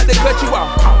short, I'm about to cut you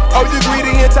off. Oh, you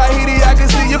greedy in Tahiti, I can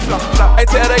see you flow. I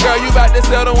tell that girl you about to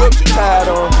sell them whips you tied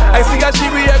on. I see how she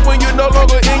react when you no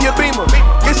longer in your Beamer.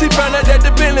 If she found out that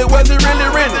the Bentley wasn't really.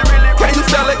 Can you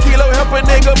sell a kilo, help a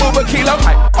nigga move a kilo?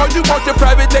 Or you want your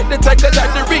private jet to take us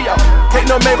out to Rio? Ain't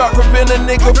no Maybach prevent a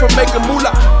nigga from making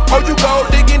moolah. Oh, you gold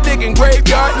digging,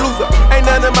 graveyard loser. Ain't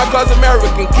none of my cause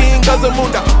American, king of the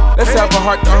mundo. Let's have a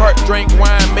heart-to-heart, drink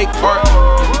wine, make art.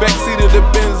 Backseat of the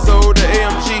Benzo, the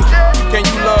AMG. Can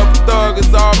you love a thug?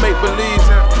 It's all make-believe.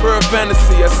 Pure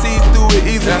fantasy, I see through it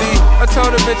easily. I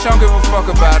told that bitch I don't give a fuck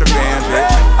about a band,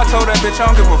 bitch. I told that bitch I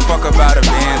don't give a fuck about a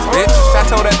Benz, bitch. I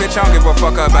told that bitch I don't give a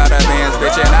fuck about a Benz,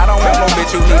 bitch. And I don't want no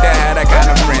bitch who need to have that kind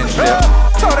of friendship.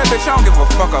 I told that bitch I don't give a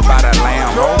fuck about a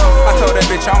lamb hoe. I told that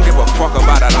bitch I don't give a fuck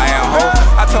about a lamb hoe.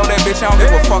 I told that bitch I don't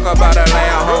give a fuck about a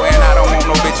lamb hoe. And I don't want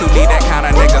no bitch who need that kind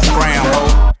of nigga scram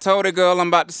hoe. Told the girl I'm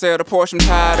about to sell the Porsche, I'm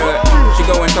tired of it. She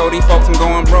go and told these folks I'm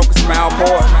going broke, a smile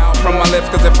pour from my lips,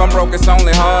 cause if I'm broke it's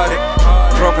only hearted.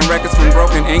 Broken records from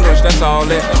broken English, that's that's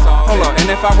all it. Hold up, and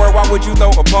if I were, why would you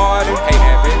throw a party? Hey,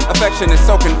 that bitch. Affection is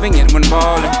so convenient when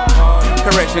ballin'.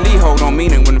 Correction, these hoes don't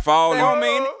mean it when falling.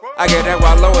 I get that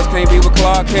while Lois can't be with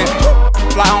Clark Kent.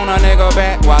 Fly on a nigga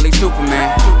back while he's Superman.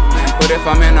 But if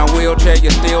I'm in a wheelchair,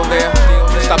 you're still there.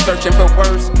 Stop searching for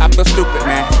words, I feel stupid,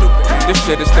 man. This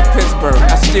shit is to Pittsburgh,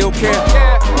 I still care.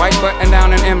 White button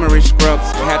down in Emery scrubs.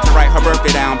 I had to write her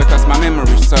birthday down because my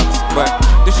memory sucks. But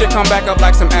this shit come back up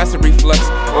like some acid reflux.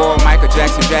 Or a Michael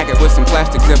Jackson jacket with some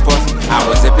plastic zippers. I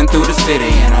was zipping through the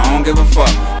city and I don't give a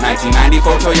fuck.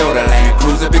 1994 Toyota Land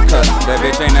Cruiser because that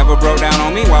bitch ain't never broke down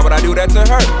on me. Why would I do that to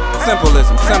her?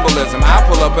 Symbolism, symbolism. I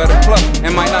pull up at a club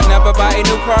and might not never buy a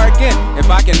new car again if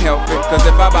I can help it. Cause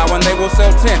if I buy one, they will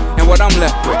sell 10. And what I'm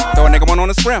left with, throw a nigga one on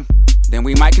the scrim. Then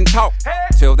we might can talk.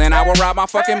 Till then I will ride my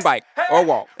fucking bike or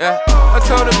walk. Yeah. I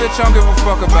told that bitch I don't give a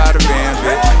fuck about a van,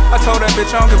 bitch. I told that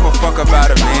bitch I don't give a fuck about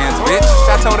a man's bitch.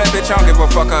 I told that bitch I don't give a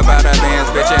fuck about a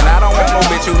man's bitch. And I don't want no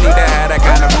bitch who need to have that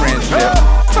kind of friendship.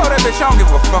 I told that bitch I don't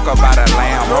give a fuck about a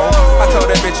lamb ho. I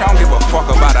told that bitch I don't give a fuck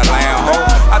about a lamb ho.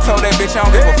 I told that bitch I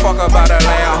don't give a fuck about a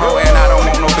lamb ho. And I don't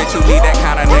want no bitch who need that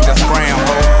kind of nigga scram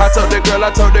ho. I told that girl,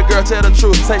 tell the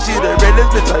truth. Say she the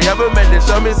realest bitch I ever met, then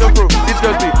show me some proof. These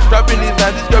girls be dropping these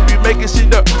lines, these girls be making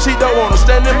shit up. She don't wanna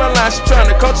stand in my line, she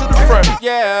tryna come to the front.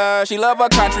 Yeah, she love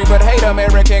her country but hate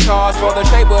American cars. For the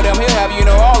shape of them, he'll have you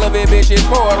know all of it, bitch, is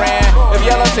foreign. If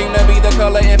yellow seem to be the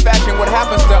color in fashion, what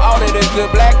happens to all of this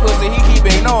good black pussy he keep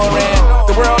ignoring?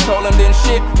 The world told him then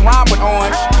shit rhyme with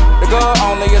orange. The girl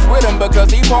only is with him because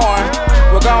he born.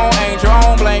 We're gone, ain't your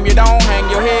own blame, you don't hang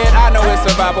your head. I know it's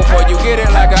survival before you get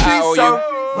it like a IOU. So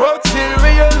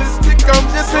materialistic, I'm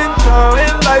just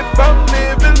enjoying life, I'm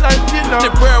living life, you know.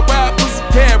 The worldwide pussy,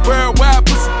 yeah, worldwide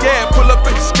pussy, yeah. Pull up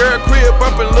at the skirt crib,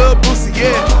 bumpin' Lil Boosie,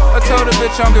 yeah. I told the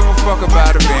bitch I don't give a fuck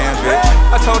about a van, bitch.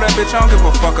 I told that bitch I don't give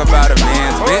a fuck about a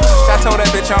man's bitch. I told that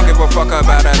bitch I don't give a fuck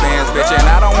about a man's bitch. And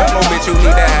I don't want no bitch who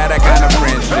need to have that kind of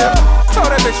friendship. I told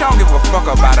that bitch I don't give a fuck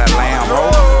about a lamb ho.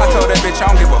 I told that bitch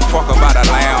I don't give a fuck about a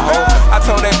lamb ho. I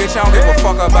told that bitch I don't give a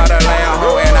fuck about a lamb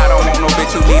ho. And I don't want no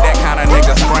bitch who need that kind of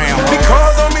nigga scram ho.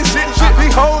 Because on me